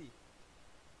empty.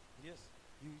 Yes,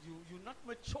 you're not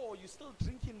mature, you're still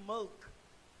drinking milk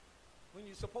when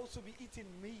you're supposed to be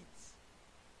eating meat.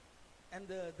 And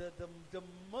the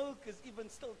milk is even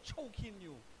still choking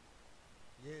you.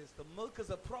 Yes, the milk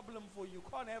is a problem for you. You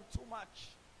can't have too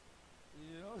much.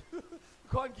 You know, you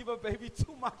can't give a baby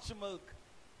too much milk.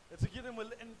 To give them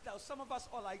and some of us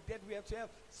are like that. We have to have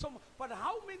some. But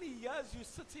how many years you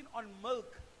sitting on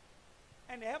milk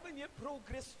and haven't yet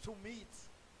progressed to meat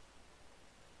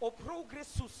or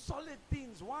progress to solid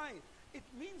things? Why? It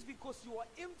means because you are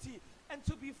empty, and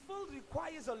to be filled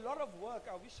requires a lot of work.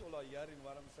 I wish you all are hearing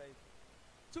what I'm saying.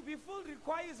 To be filled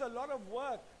requires a lot of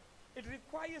work. It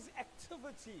requires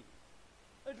activity.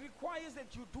 It requires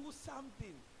that you do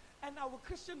something. And our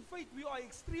Christian faith, we are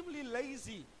extremely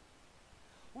lazy.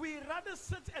 We rather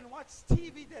sit and watch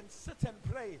TV than sit and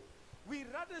pray. We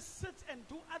rather sit and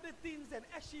do other things than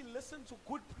actually listen to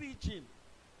good preaching.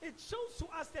 It shows to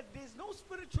us that there's no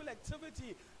spiritual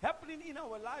activity happening in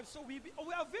our lives. So we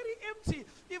are very empty,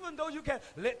 even though you can,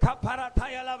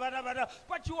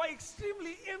 but you are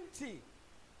extremely empty.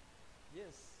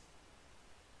 Yes.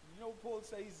 You know, Paul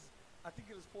says, I think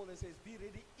it is Paul that says, be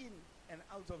ready in and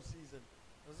out of season.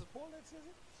 Was it Paul that says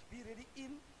it? Be ready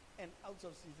in and out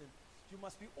of season. You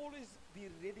must be always be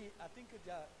ready. I think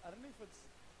I don't know if it's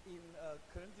in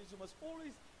Corinthians. You must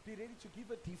always be ready to give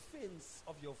a defense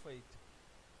of your faith.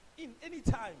 In any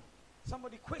time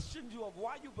somebody questions you of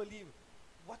why you believe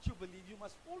what you believe, you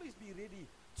must always be ready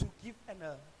to give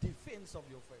a defense of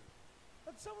your faith.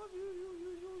 But some of you,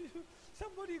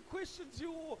 somebody questions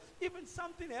you, or even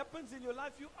something happens in your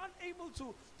life, you're unable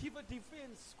to give a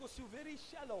defense because you're very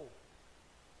shallow.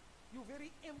 You're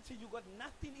very empty. You got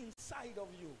nothing inside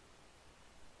of you.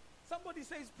 Somebody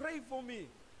says, pray for me.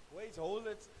 Wait, hold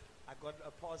it. I got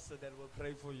a pastor that will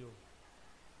pray for you.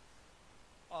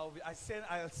 I'll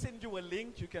send you a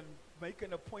link. You can make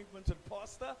an appointment with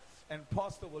pastor, and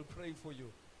pastor will pray for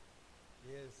you.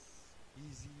 Yes,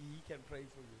 he can pray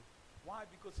for you. Why?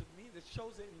 Because it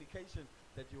shows an indication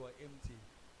that you are empty.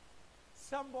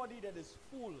 Somebody that is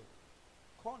full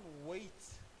can't wait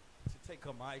to take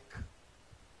a mic.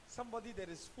 Somebody that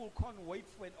is full can't wait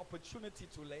for an opportunity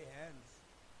to lay hands.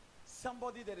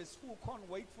 Somebody that is full can't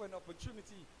wait for an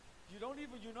opportunity.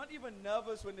 You're not even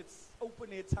nervous when it's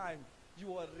open air time.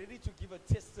 You are ready to give a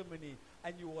testimony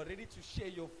and you are ready to share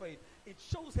your faith. It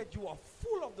shows that you are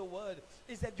full of the word.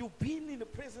 Is that you've been in the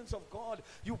presence of God.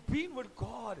 You've been with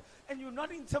God and you're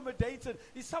not intimidated.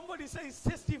 If somebody says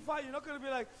testify, you're not going to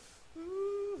be like,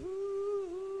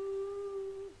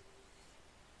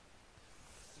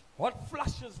 what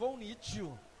flushes won't hit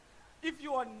you. If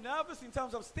you are nervous in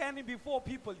terms of standing before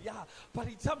people, yeah, but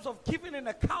in terms of giving an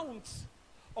account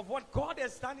of what God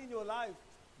has done in your life,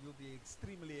 you'll be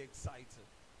extremely excited.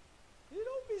 You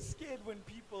don't be scared when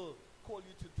people call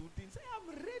you to do things. Say,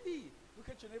 I'm ready. Look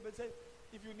at your neighbor and say,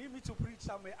 if you need me to preach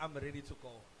somewhere, I'm ready to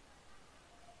go.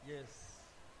 Yes.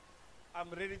 I'm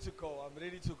ready to go. I'm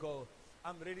ready to go.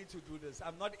 I'm ready to do this.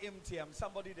 I'm not empty. I'm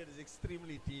somebody that is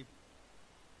extremely deep.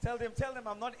 Tell them,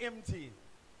 I'm not empty.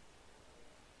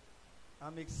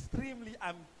 I'm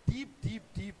deep, deep,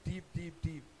 deep, deep, deep,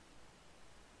 deep.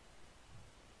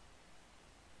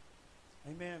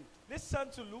 Amen. Let's turn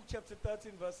to Luke chapter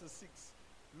 13, verses 6.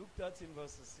 Luke 13,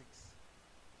 verses 6.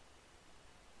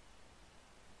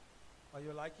 Are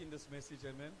you liking this message?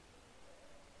 Amen.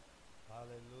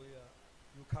 Hallelujah.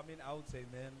 You coming out,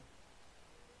 amen.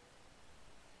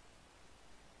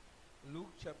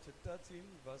 Luke chapter 13,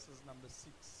 verses number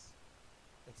 6.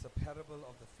 It's a parable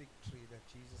of the fig tree that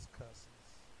Jesus curses.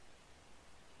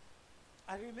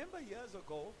 I remember years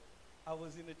ago, I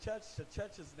was in a church. The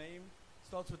church's name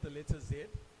starts with the letter Z,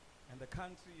 and the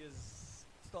country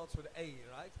starts with A,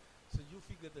 right? So you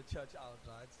figure the church out,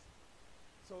 right?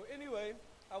 So anyway,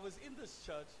 I was in this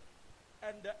church,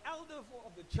 and the elder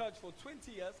of the church for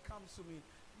 20 years comes to me.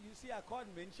 You see, I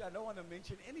don't want to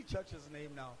mention any church's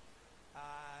name now.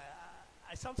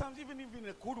 I sometimes, even if in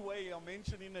a good way I'm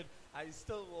mentioning it, I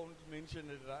still won't mention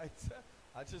it, right?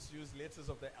 I just use letters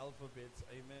of the alphabet,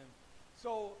 amen.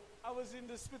 So I was in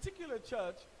this particular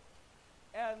church,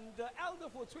 and the elder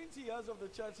for 20 years of the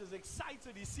church is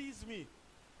excited. He sees me,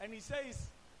 and he says,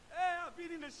 hey, I've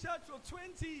been in the church for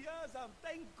 20 years.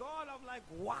 Thank God. I'm like,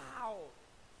 wow,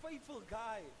 faithful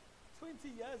guy. 20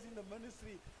 years in the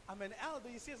ministry. I'm an elder.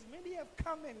 He says, many have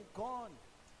come and gone,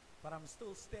 but I'm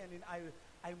still standing.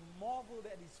 I marveled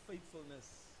at his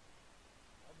faithfulness.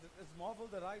 Is marvel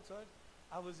the right word?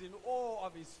 I was in awe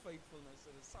of his faithfulness.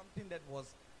 It is something that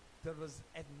was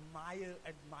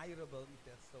admirable, if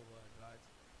that's the word, right?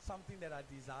 Something that I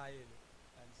desired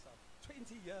and stuff.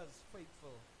 20 years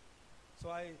faithful. So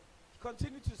he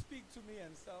continued to speak to me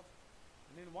and stuff.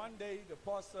 And then one day the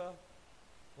pastor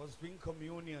was doing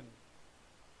communion.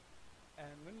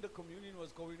 And when the communion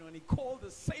was going on, he called the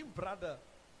same brother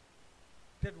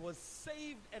that was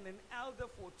saved and an elder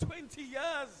for 20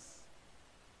 years.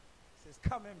 He says,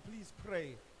 come and please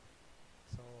pray.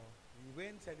 So he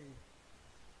went and he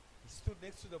stood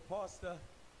next to the pastor.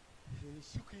 He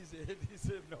shook his head. He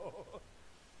said, no.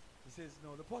 He says,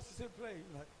 no. The pastor said, pray.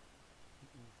 He's like,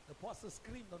 mm-mm. The pastor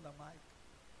screamed on the mic.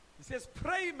 He says,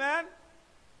 pray, man.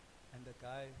 And the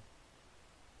guy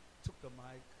took the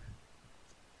mic.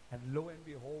 And lo and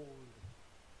behold,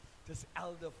 this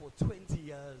elder for 20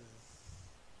 years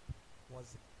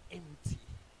was empty.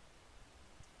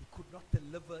 He could not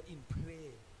deliver in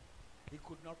prayer. He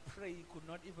could not pray. He could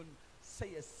not even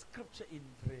say a scripture in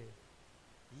prayer.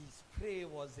 His prayer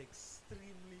was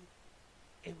extremely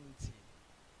empty.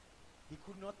 He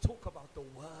could not talk about the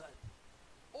word.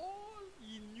 All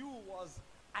he knew was,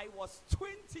 I was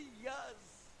 20 years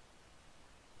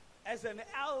as an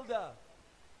elder,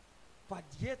 but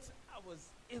yet I was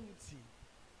empty.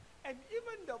 And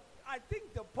even I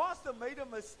think the pastor made a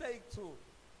mistake too.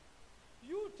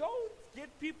 You don't get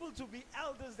people to be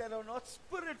elders that are not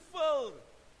spirit-filled,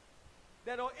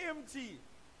 that are empty.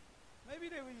 Maybe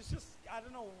they were just, I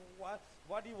don't know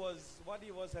what he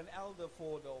was an elder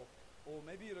for though. Or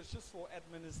maybe it was just for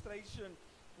administration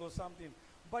or something.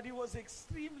 But he was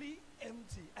extremely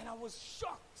empty. And I was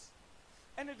shocked.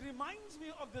 And it reminds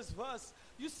me of this verse.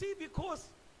 You see, because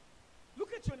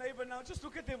look at your neighbor now. Just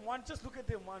look at them 1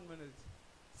 minute.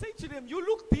 Say to them, you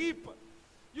look deep.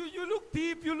 You look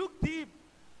deep. You look deep.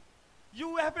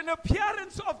 You have an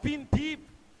appearance of being deep.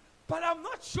 But I'm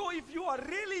not sure if you are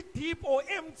really deep or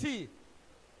empty.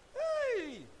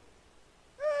 Hey.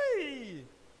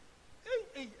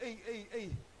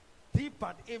 Deep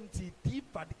but empty. Deep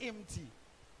but empty.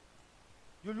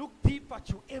 You look deep but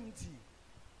you empty.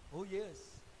 Oh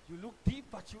yes. You look deep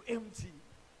but you empty.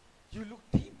 You look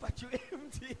deep but you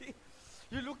empty.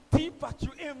 You look deep but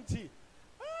you empty.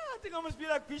 I think I must be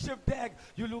like Bishop Dag.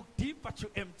 You look deep but you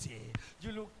empty.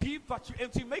 You look deep but you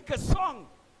empty. Make a song.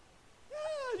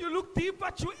 Yeah, you look deep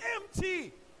but you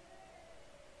empty.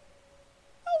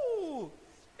 Oh,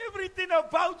 everything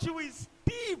about you is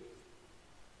deep.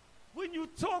 When you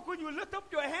talk, when you lift up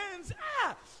your hands,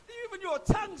 even your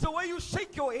tongues, the way you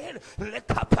shake your head, you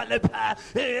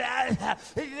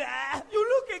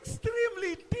look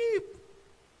extremely deep.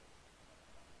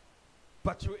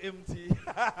 But you're empty.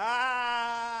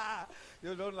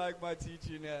 You don't like my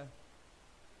teaching, yeah?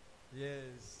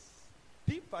 Yes.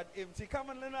 Deep but empty. Come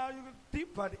on now, you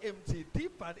deep but empty.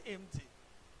 Deep but empty.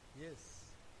 Yes.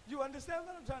 You understand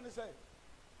what I'm trying to say?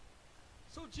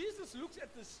 So Jesus looks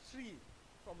at this tree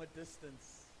from a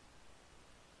distance.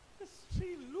 This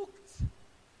tree looked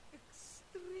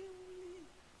extremely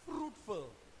fruitful.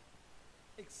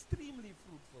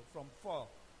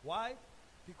 Why?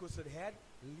 Because it had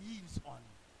leaves on.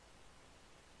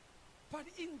 But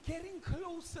in getting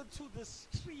closer to this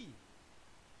tree,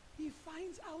 he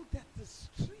finds out that this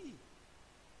tree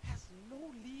has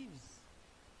no leaves,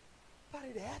 but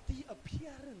it had the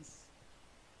appearance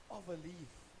of a leaf.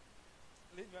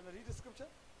 You want to read the scripture?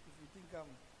 If you think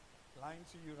I'm lying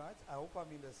to you, right? I hope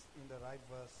I'm in the right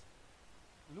verse.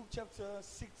 Luke chapter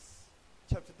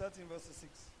 13, verse 6.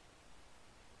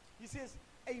 He says,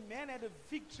 a man had a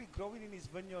fig tree growing in his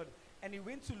vineyard, and he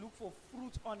went to look for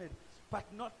fruit on it, but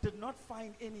did not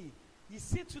find any. He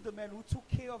said to the man who took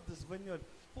care of this vineyard,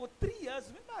 for 3 years,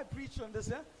 remember I preached on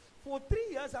this, for 3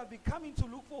 years I've been coming to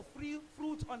look for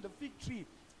fruit on the fig tree,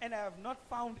 and I have not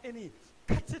found any.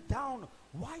 Cut it down.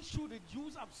 Why should it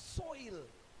use up soil?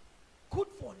 Good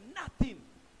for nothing.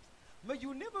 May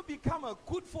you never become a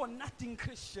good for nothing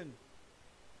Christian.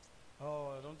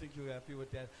 Oh, I don't think you're happy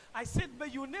with that. I said, may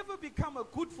you never become a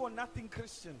good for nothing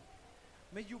Christian.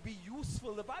 May you be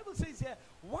useful. The Bible says here,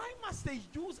 why must they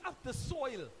use up the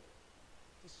soil?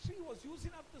 This tree was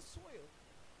using up the soil.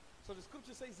 So the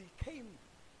scripture says he came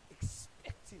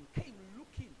expecting, came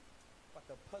looking, but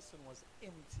the person was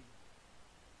empty.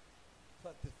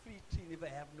 But the fig tree never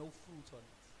have no fruit on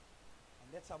it.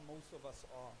 And that's how most of us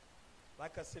are.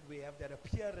 Like I said, we have that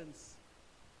appearance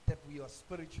that we are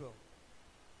spiritual.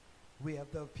 We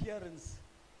have the appearance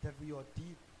that we are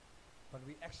deep, but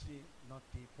we actually not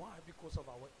deep. Why? Because of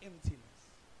our emptiness.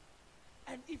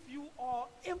 And if you are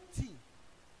empty,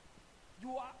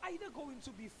 you are either going to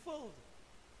be filled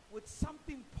with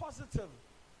something positive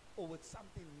or with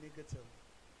something negative.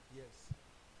 Yes.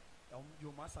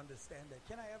 You must understand that.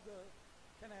 Can I have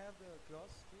the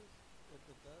glass, please? With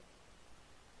the dirt?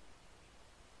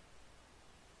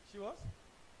 She was?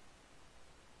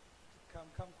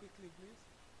 Come quickly, please.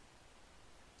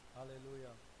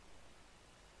 Hallelujah.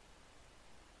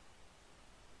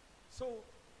 So,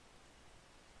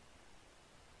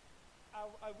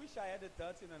 I wish I had a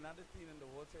dirt in another thing and the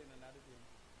water in another thing.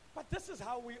 But this is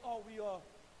how we are. We are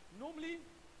normally,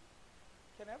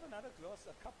 can I have another glass,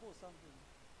 a cup or something?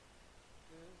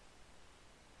 Yeah.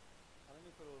 I don't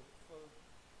know if it will fill.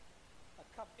 A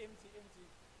cup empty.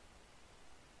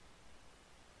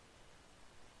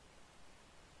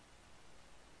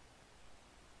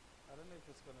 I don't know if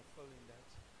it's going to fill in that.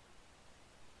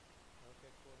 Okay,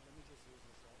 cool. Let me just use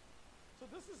this one. So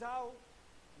this is how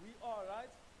we are, right?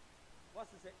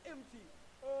 What's it say? Empty.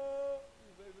 Oh,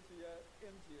 you'll be able to hear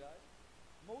empty, right?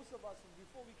 Most of us,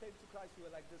 before we came to Christ, we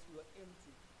were like this. We were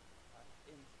empty. Right?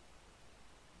 Empty.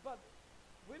 But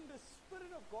when the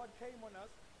Spirit of God came on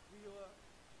us, we were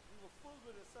filled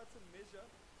with a certain measure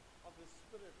of the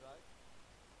Spirit, right?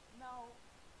 Now,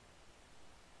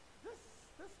 this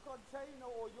container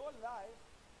or your life,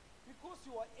 because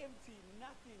you are empty,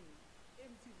 nothing,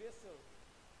 empty vessel,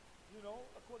 you know,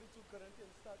 according to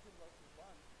Corinthians 13 verses 1,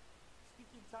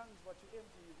 speak in tongues, but you're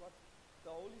empty. You got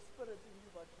the Holy Spirit in you,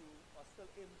 but you are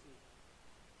still empty.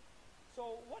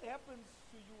 So what happens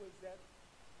to you is that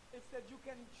you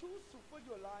can choose to fill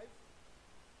your life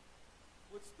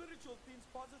with spiritual things,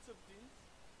 positive things,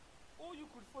 or you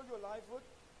could fill your life with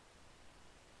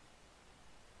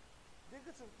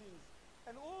negative things.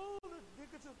 And all the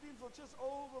negative things will just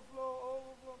overflow.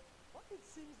 But it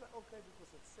seems like, okay,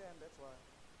 because it's sand, that's why.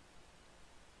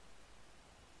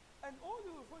 And all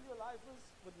you will fill your life is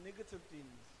with negative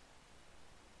things.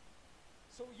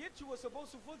 So yet you were supposed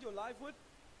to fill your life with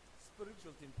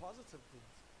spiritual things, positive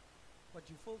things. But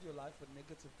you filled your life with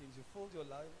negative things. You filled your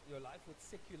life with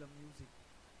secular music.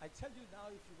 I tell you now,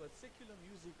 if you got secular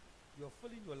music, you're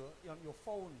filling on your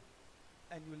phone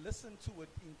and you listen to it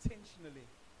intentionally,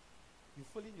 you're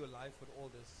filling your life with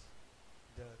all this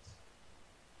dirt.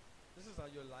 This is how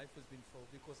your life has been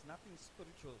filled, because nothing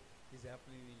spiritual is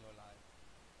happening in your life.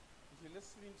 If you're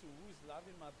listening to Who's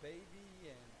Loving My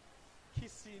Baby and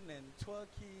kissing and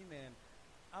twerking and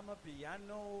I'm a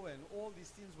piano and all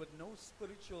these things with no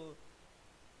spiritual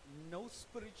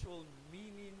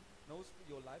meaning,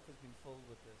 your life has been filled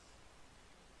with this.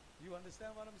 You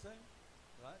understand what I'm saying?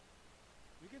 Right?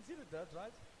 You can see the dirt,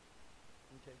 right?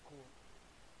 Okay, cool.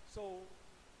 So,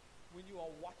 when you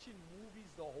are watching movies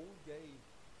the whole day,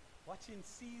 watching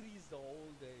series the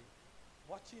whole day,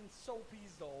 watching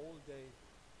soapies the whole day,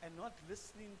 and not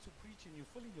listening to preaching, you're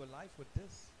filling your life with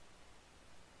this.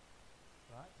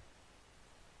 Right?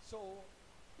 So,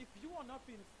 if you are not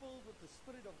being filled with the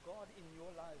Spirit of God in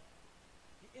your life,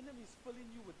 the enemy is filling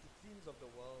you with the things of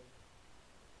the world.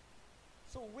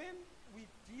 So when we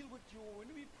deal with you,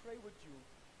 when we pray with you,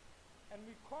 and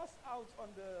we cast out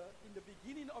in the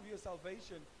beginning of your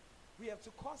salvation, we have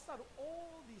to cast out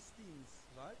all these things,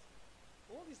 right?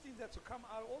 All these things have to come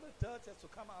out. All the dirt has to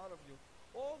come out of you.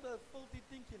 All the filthy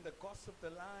thinking, the gossip,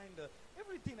 the lying,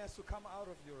 everything has to come out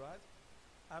of you, right?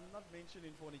 I'm not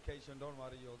mentioning fornication. Don't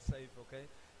worry, you're safe, okay?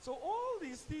 So all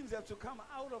these things have to come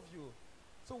out of you.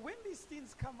 So when these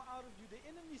things come out of you, the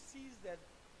enemy sees that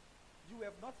you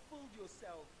have not filled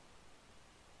yourself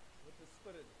with the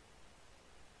Spirit.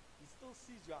 He still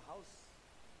sees your house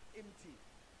empty.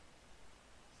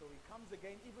 So he comes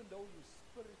again, even though you're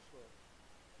spiritual,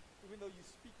 even though you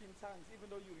speak in tongues,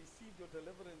 even though you receive your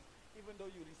deliverance, even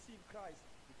though you receive Christ,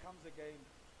 he comes again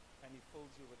and he fills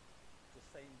you with the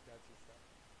same dirty stuff.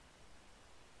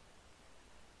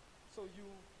 So you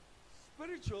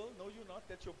spiritual, know you not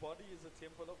that your body is a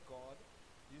temple of God.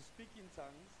 You speak in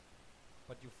tongues,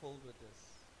 but you're filled with this.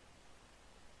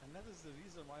 And that is the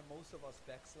reason why most of us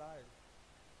backslide.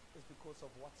 Is because of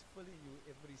what's filling you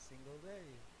every single day.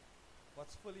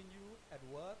 What's filling you at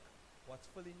work,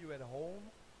 what's filling you at home,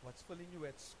 what's filling you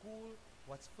at school,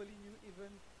 what's filling you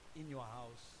even in your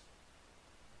house.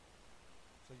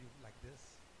 So you like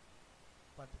this.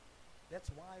 But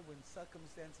that's why when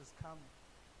circumstances come,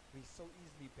 we so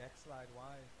easily backslide.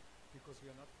 Why? Because we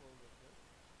are not filled with this.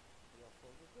 We are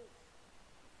filled with this.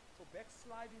 So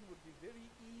backsliding would be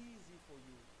very easy for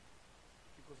you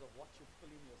because of what you're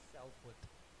filling yourself with.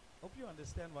 Hope you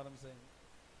understand what I'm saying.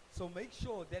 So make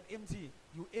sure that empty,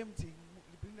 you empty.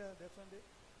 You bring that one there.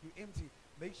 You empty.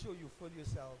 Make sure you fill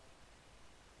yourself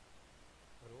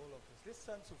with all of this. Let's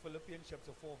turn to Philippians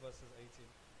chapter 4 verses 18.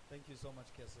 Thank you so much,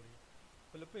 Cassidy.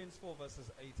 Philippians 4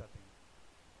 verses 8, I think.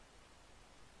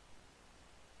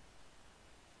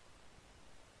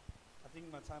 I think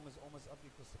my time is almost up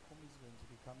because the Kumi is going to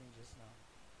be coming just now.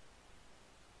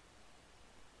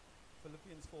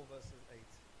 Philippians 4 verses 8.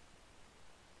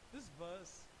 This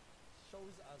verse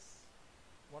shows us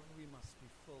what we must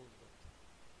be filled with,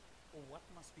 or what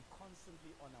must be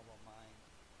constantly on our mind.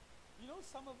 You know,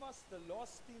 some of us, the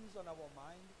last things on our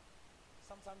mind,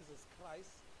 sometimes is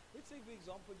Christ. Let's say, for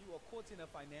example, you are caught in a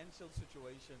financial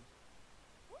situation.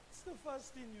 What's the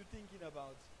first thing you're thinking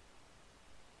about?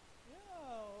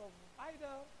 Yeah,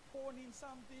 either pawning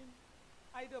something,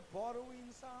 either borrowing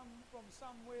some from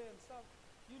somewhere and stuff.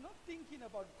 You're not thinking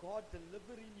about God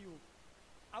delivering you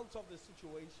out of the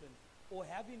situation, or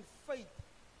having faith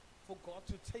for God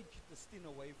to take the sting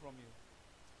away from you.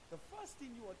 The first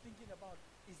thing you are thinking about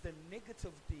is the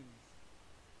negative things,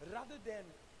 rather than,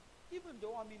 even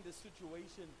though I'm in the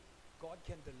situation, God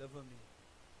can deliver me.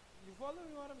 You follow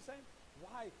me what I'm saying?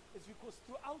 Why? It's because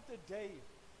throughout the day,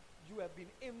 you have been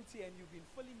empty and you've been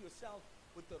filling yourself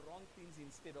with the wrong things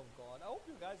instead of God. I hope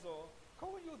you guys are,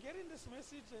 come on, you're getting this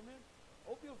message, amen?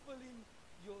 Hope you're filling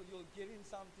you're getting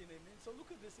something, amen. So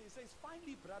look at this. It says,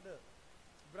 finally, brothers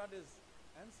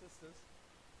and sisters,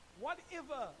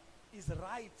 whatever is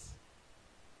right,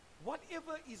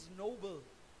 whatever is noble,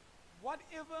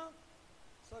 whatever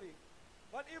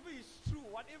is true,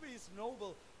 whatever is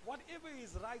noble, whatever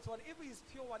is right, whatever is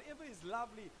pure, whatever is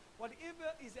lovely,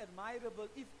 whatever is admirable,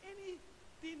 if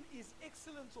anything is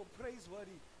excellent or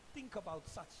praiseworthy, think about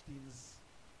such things.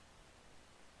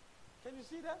 Can you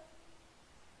see that?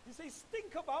 He says,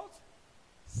 think about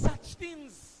such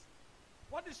things.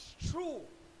 What is true?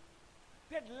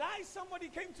 That lie somebody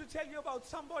came to tell you about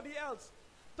somebody else.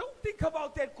 Don't think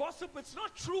about that gossip. It's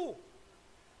not true.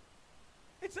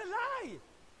 It's a lie.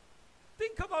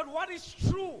 Think about what is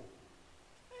true.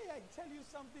 Hey, I tell you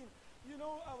something. You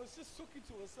know, I was just talking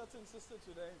to a certain sister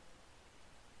today.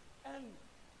 And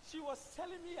she was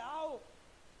telling me how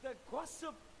the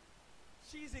gossip,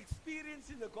 she's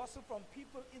experiencing the gossip from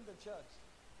people in the church.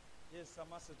 Yes, I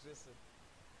must address it.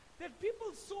 That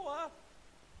people saw her,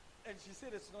 and she said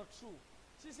it's not true.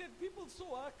 She said people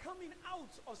saw her coming out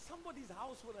of somebody's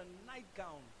house with a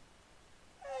nightgown.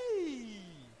 Hey!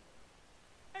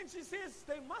 And she says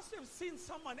they must have seen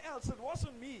someone else. It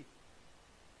wasn't me.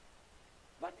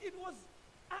 But it was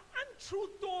an untrue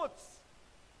thought.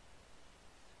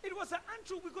 It was an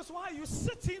untrue because why? You're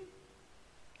sitting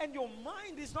and your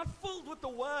mind is not filled with the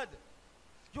word.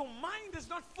 Your mind is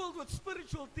not filled with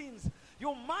spiritual things.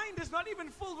 Your mind is not even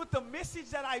filled with the message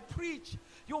that I preach.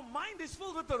 Your mind is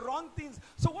filled with the wrong things.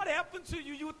 So what happens to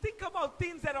you? You think about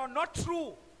things that are not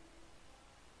true.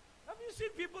 Have you seen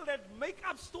people that make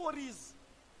up stories?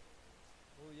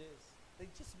 Oh yes. They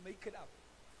just make it up.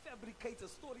 Fabricate a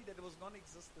story that was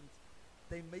non-existent.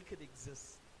 They make it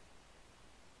exist.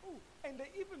 Oh, and they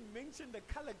even mention the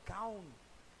color gown.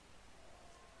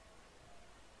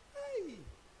 Hey.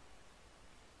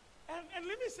 And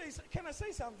let me say, can I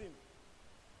say something?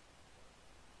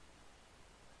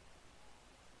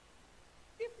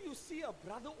 If you see a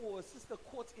brother or a sister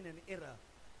caught in an error,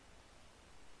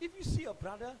 If you see a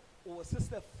brother or a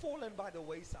sister fallen by the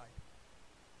wayside,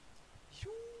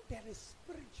 you that is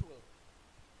spiritual,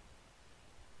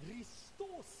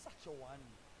 restore such a one.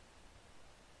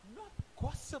 Not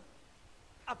gossip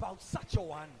about such a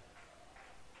one.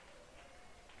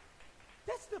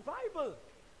 That's the Bible.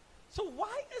 So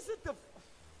why is it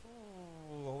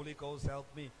Holy Ghost help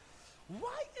me.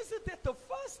 Why is it that the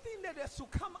first thing that has to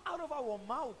come out of our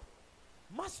mouth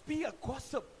must be a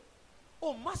gossip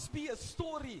or must be a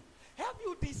story? Have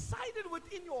you decided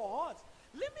within your heart,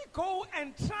 let me go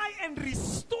and try and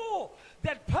restore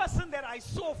that person that I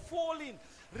saw falling,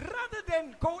 rather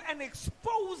than go and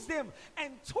expose them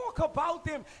and talk about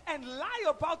them and lie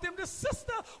about them, the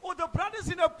sister or the brother's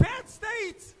in a bad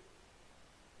state.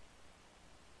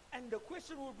 And the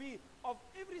question will be, of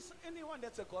anyone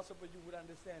that's a gossiper, you would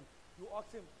understand. You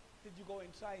ask him, did you go and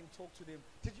try and talk to them?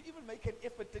 Did you even make an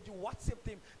effort? Did you WhatsApp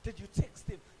them? Did you text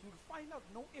them? You'll find out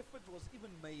no effort was even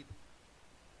made.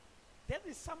 That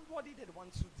is somebody that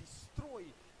wants to destroy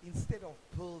instead of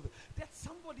build. That's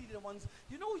somebody that wants,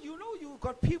 you've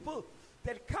got people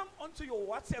that come onto your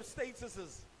WhatsApp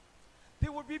statuses.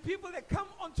 There will be people that come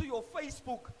onto your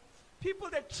Facebook. People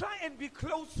that try and be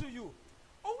close to you,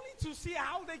 only to see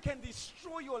how they can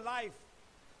destroy your life.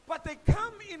 But they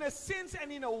come in a sense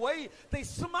and in a way, they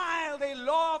smile, they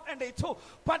laugh, and they talk.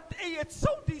 But it's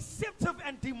so deceptive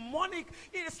and demonic.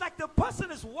 It's like the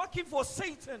person is working for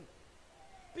Satan.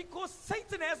 Because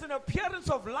Satan has an appearance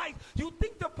of light. You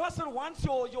think the person wants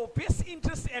your best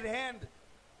interest at hand.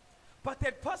 But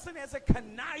that person has a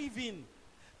conniving,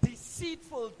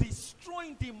 deceitful,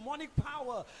 destroying demonic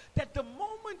power, that the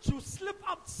moment you slip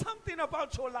up something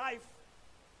about your life,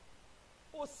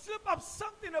 or slip up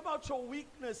something about your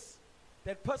weakness,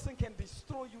 that person can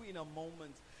destroy you in a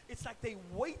moment. It's like they're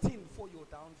waiting for your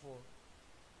downfall.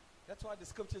 That's why the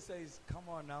scripture says, come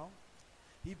on now.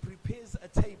 He prepares a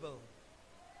table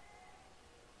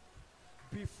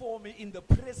before me in the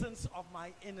presence of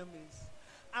my enemies.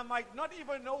 I might not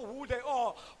even know who they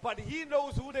are, but he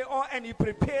knows who they are, and he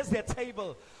prepares their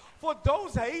table. For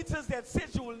those haters that said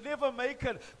you will never make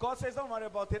it, God says, don't worry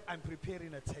about it. I'm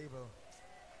preparing a table.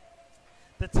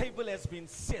 The table has been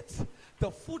set.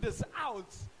 The food is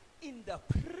out in the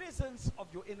presence of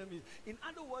your enemies. In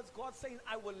other words, God's saying,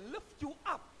 I will lift you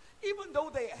up. Even though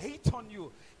they hate on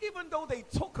you, even though they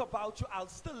talk about you, I'll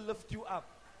still lift you up.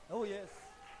 Oh yes.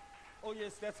 Oh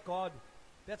yes, that's God.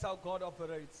 That's how God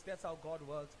operates. That's how God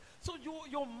works. So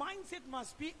your mindset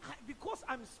must be, because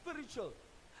I'm spiritual,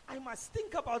 I must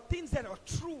think about things that are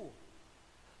true.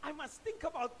 I must think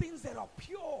about things that are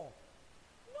pure.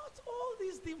 Not all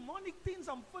these demonic things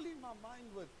I'm filling my mind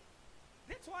with.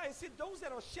 That's why I said those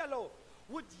that are shallow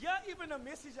would hear even a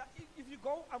message. If you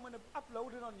go, I'm going to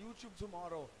upload it on YouTube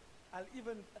tomorrow.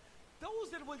 Those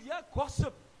that will hear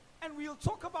gossip, and we'll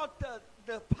talk about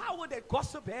the power that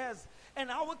gossip has and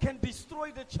how it can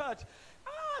destroy the church.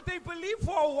 They believe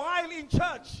for a while in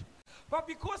church, but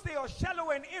because they are shallow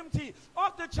and empty,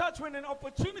 after church, when an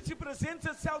opportunity presents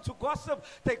itself to gossip,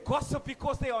 they gossip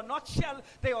because they are not shallow.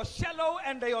 They are shallow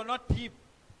and they are not deep.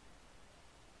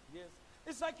 Yes,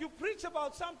 it's like you preach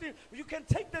about something, you can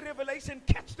take the revelation,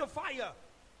 catch the fire.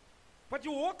 But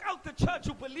you walk out the church,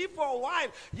 you believe for a while.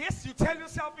 Yes, you tell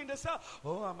yourself in the service,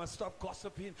 oh, I must stop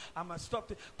gossiping. I must stop.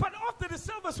 But after the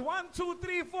service, 1, 2,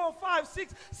 3, 4, 5,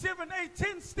 6, 7, 8,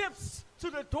 10 steps to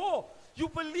the door. You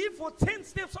believe for 10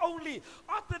 steps only.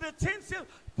 After the 10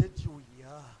 steps, did you hear?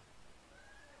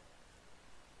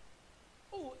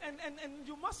 Oh, and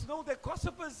you must know that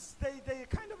gossipers, they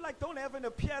kind of like don't have an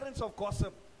appearance of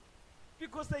gossip.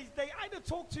 Because they either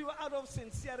talk to you out of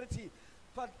sincerity,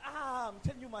 but I'm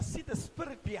telling you, you must see the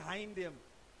spirit behind them.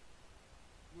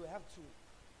 You have to.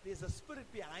 There's a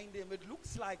spirit behind them. It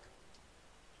looks like,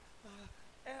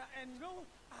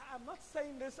 I'm not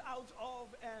saying this out of,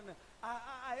 and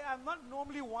I'm not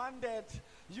normally one that,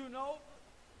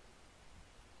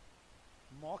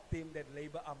 mock them that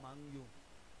labor among you.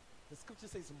 The scripture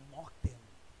says, mock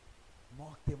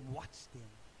them, watch them.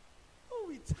 Oh,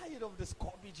 we're tired of this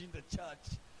garbage in the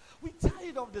church. We're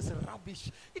tired of this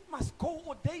rubbish. It must go,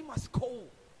 or they must go.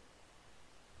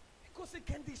 Because it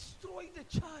can destroy the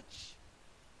church.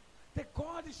 That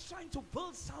God is trying to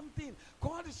build something.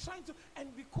 God is trying to,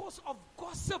 and because of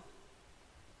gossip,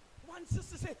 one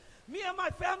sister said, me and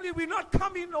my family, we're not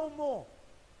coming no more.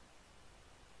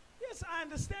 Yes, I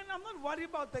understand. I'm not worried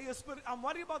about their spirit. I'm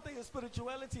worried about their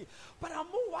spirituality. But I'm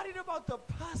more worried about the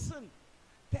person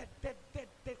that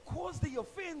caused the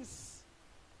offense.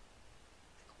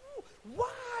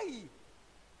 Why?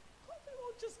 Can't we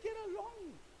all just get along?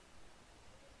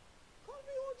 Can't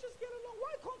we all just get along?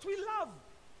 Why can't we love?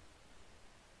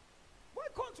 Why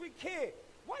can't we care?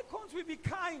 Why can't we be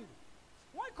kind?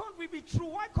 Why can't we be true?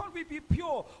 Why can't we be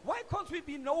pure? Why can't we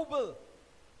be noble?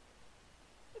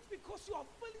 It's because you are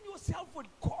filling yourself with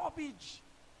garbage.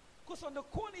 Because on the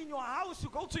corner in your house, you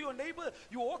go to your neighbor,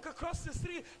 you walk across the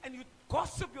street, and you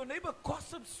gossip. Your neighbor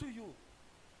gossips to you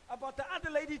about the other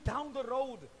lady down the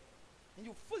road. And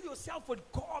you fill yourself with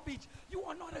garbage. You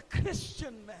are not a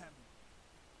Christian, man.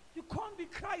 You can't be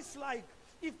Christ-like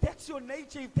if that's your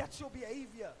nature, if that's your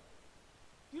behavior.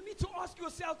 You need to ask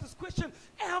yourself this question: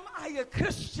 am I a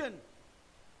Christian?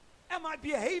 Am I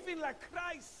behaving like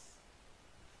Christ?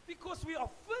 Because we are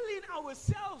filling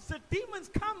ourselves, the demons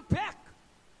come back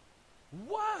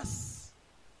worse.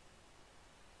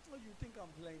 Oh, you think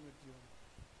I'm playing with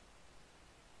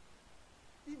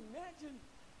you? Imagine,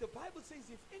 the Bible says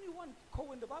if anyone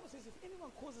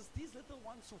causes these little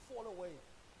ones to fall away,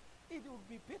 it would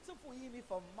be better for him if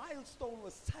a milestone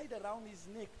was tied around his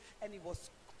neck and he was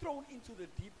thrown into the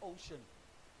deep ocean.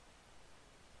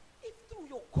 If through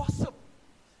your gossip,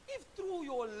 if through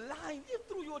your lying, if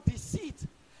through your deceit,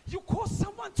 you cause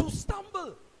someone to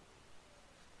stumble,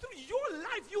 through your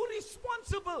life, you're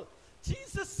responsible.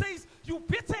 Jesus says you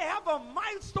better have a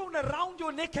milestone around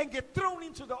your neck and get thrown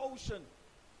into the ocean.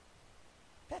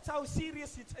 That's how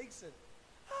serious he takes it.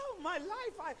 Oh, my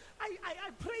life, I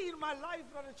pray in my life,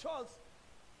 Brother Charles,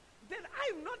 that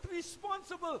I'm not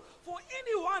responsible for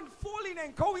anyone falling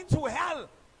and going to hell.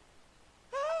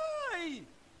 Hey!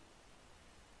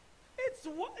 It's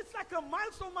like a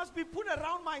milestone must be put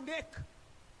around my neck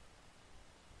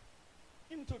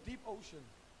into deep ocean.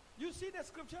 You see that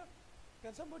scripture?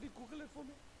 Can somebody Google it for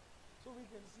me so we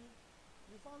can see?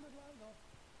 You found it live? No.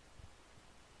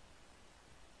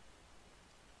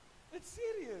 It's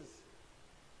serious.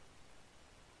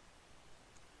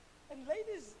 And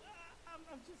ladies,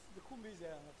 I'm just, the kumbis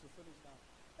here, I have to finish now.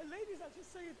 And ladies, I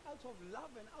just say it out of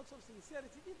love and out of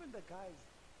sincerity, even the guys.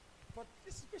 But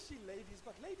especially ladies,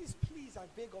 but ladies, please, I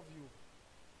beg of you.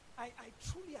 I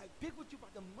beg with you by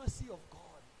the mercy of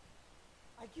God.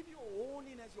 I give you a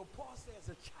warning as your pastor, as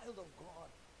a child of God.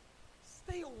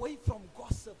 Stay away from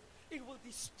gossip. It will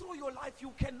destroy your life.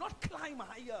 You cannot climb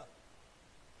higher.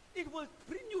 It will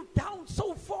bring you down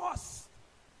so fast.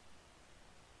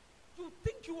 You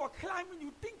think you are climbing,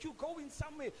 you think you're going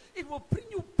somewhere. It will bring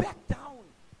you back down.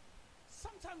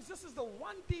 Sometimes this is the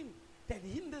one thing that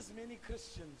hinders many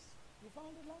Christians. You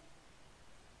found it, love?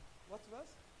 What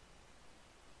verse?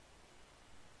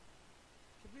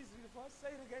 Can you please read it for us? Say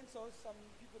it again so some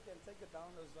people can take it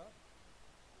down as well.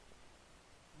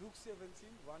 Luke 17,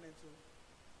 1 and 2.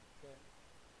 Okay.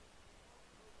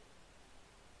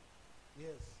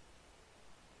 Yes.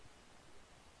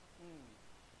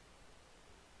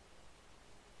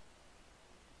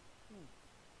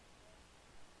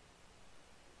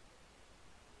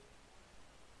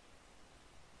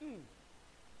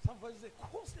 Some verses say,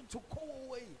 cause them to go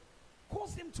away,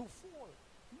 cause them to fall,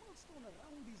 millstone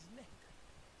around his neck,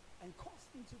 and cast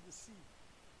into the sea.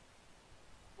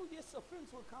 Oh yes,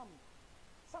 offense will come.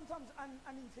 Sometimes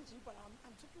unintentionally, but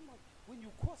I'm talking about when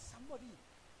you cause somebody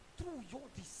through your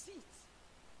deceit.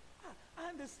 I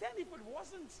understand if it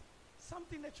wasn't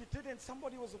something that you did and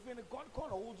somebody was offended, God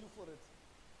can't hold you for it.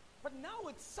 But now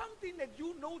it's something that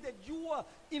you know that you are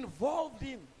involved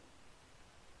in.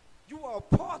 You are a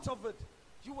part of it.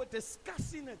 You were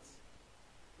discussing it.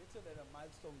 Better that a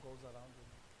milestone goes around it.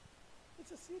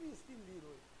 It's a serious thing,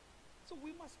 Leroy. So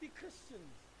we must be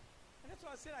Christians. And that's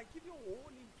why I said, I give you a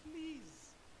warning,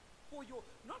 please. For your,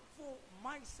 not for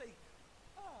my sake.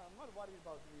 I'm not worried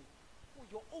about me. For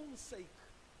your own sake.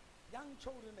 Young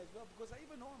children as well, because I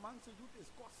even know amongst the youth is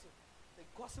gossip. They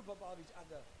gossip about each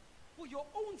other. For your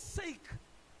own sake.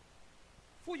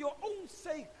 For your own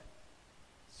sake.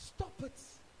 Stop it.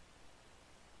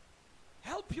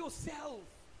 Help yourself.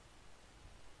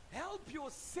 Help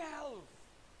yourself.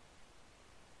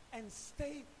 And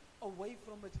stay away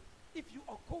from it. If you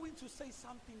are going to say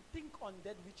something, think on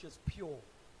that which is pure.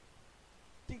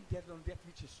 Think that on that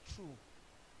which is true.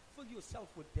 Fill yourself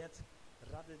with that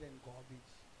rather than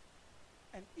garbage.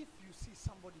 And if you see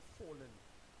somebody fallen,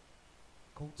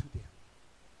 go to them.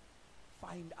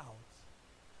 Find out.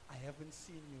 I haven't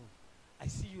seen you. I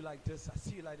see you like this. I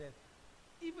see you like that.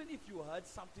 Even if you heard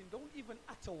something, don't even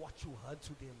utter what you heard to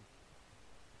them.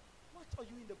 What are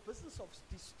you in the business of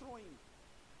destroying?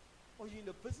 Or are you in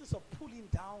the business of pulling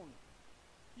down?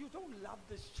 You don't love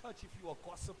this church if you are a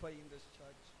gossiper in this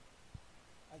church.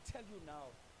 I tell you now.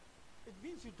 It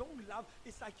means you don't love.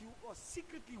 It's like you are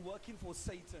secretly working for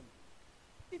Satan.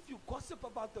 If you gossip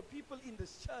about the people in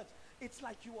this church, it's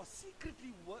like you are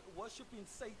secretly worshiping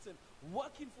Satan,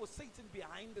 working for Satan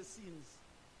behind the scenes.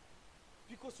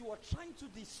 Because you are trying to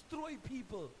destroy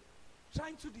people.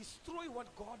 trying to destroy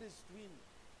what God is doing.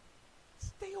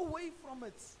 Stay away from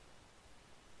it.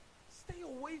 Stay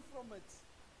away from it.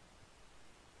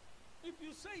 If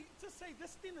you say, just say,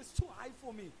 this thing is too high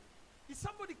for me. If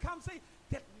somebody comes say,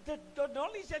 that the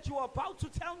knowledge that you are about to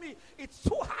tell me, it's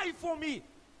too high for me.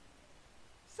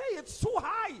 Say, it's too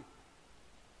high.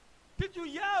 Did you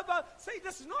hear about, say,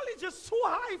 this knowledge is too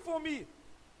high for me.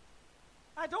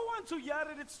 I don't want to hear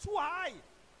it, it's too high.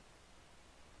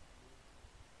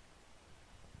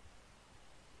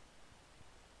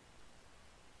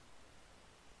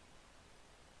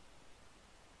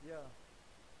 Yeah.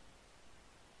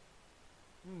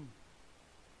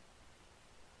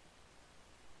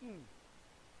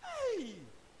 Hey!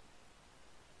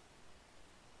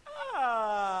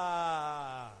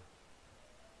 Ah!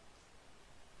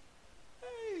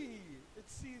 Hey!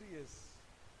 It's serious.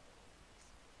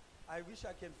 I wish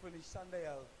I can finish. Sunday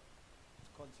I'll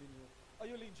continue. Are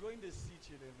you enjoying this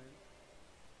teaching, amen?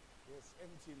 Yes,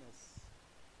 emptiness.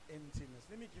 Emptiness.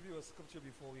 Let me give you a scripture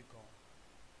before we go.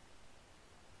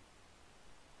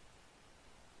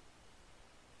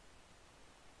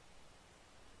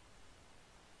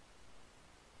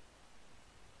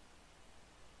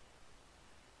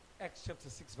 Acts chapter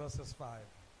 6 verses 5.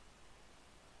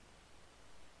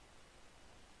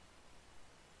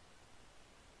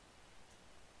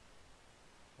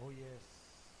 Oh yes,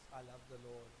 I love the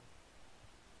Lord.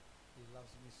 He loves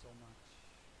me so much.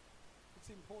 It's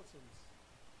important.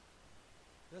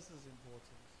 This is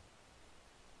important.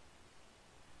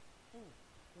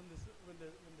 When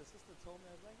the sister told me,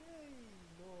 I was like, hey,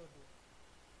 Lord.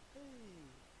 Hey.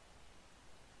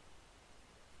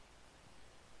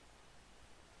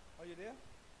 Are you there?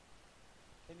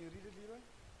 Can you read it, Leroy?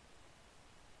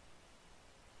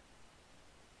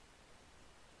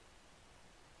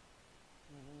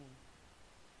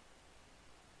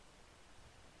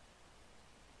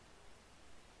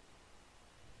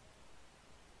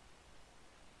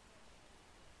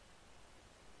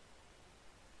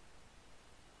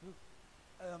 Look,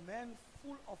 a man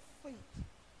full of faith,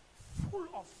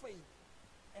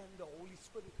 and the Holy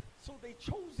Spirit. So they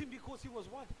chose him because he was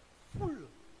what? Full.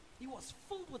 He was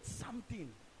filled with something.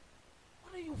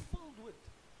 What are you filled with?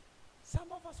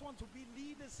 Some of us want to be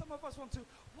leaders. Some of us want to.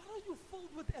 What are you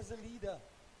filled with as a leader?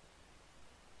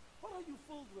 What are you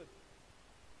filled with?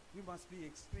 We must be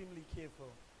extremely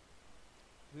careful.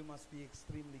 We must be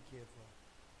extremely careful.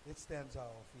 Let's stand to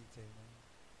our feet, amen.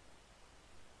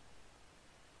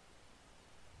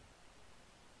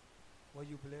 Were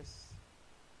you blessed?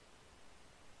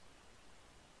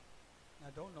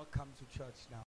 Now don't not come to church now.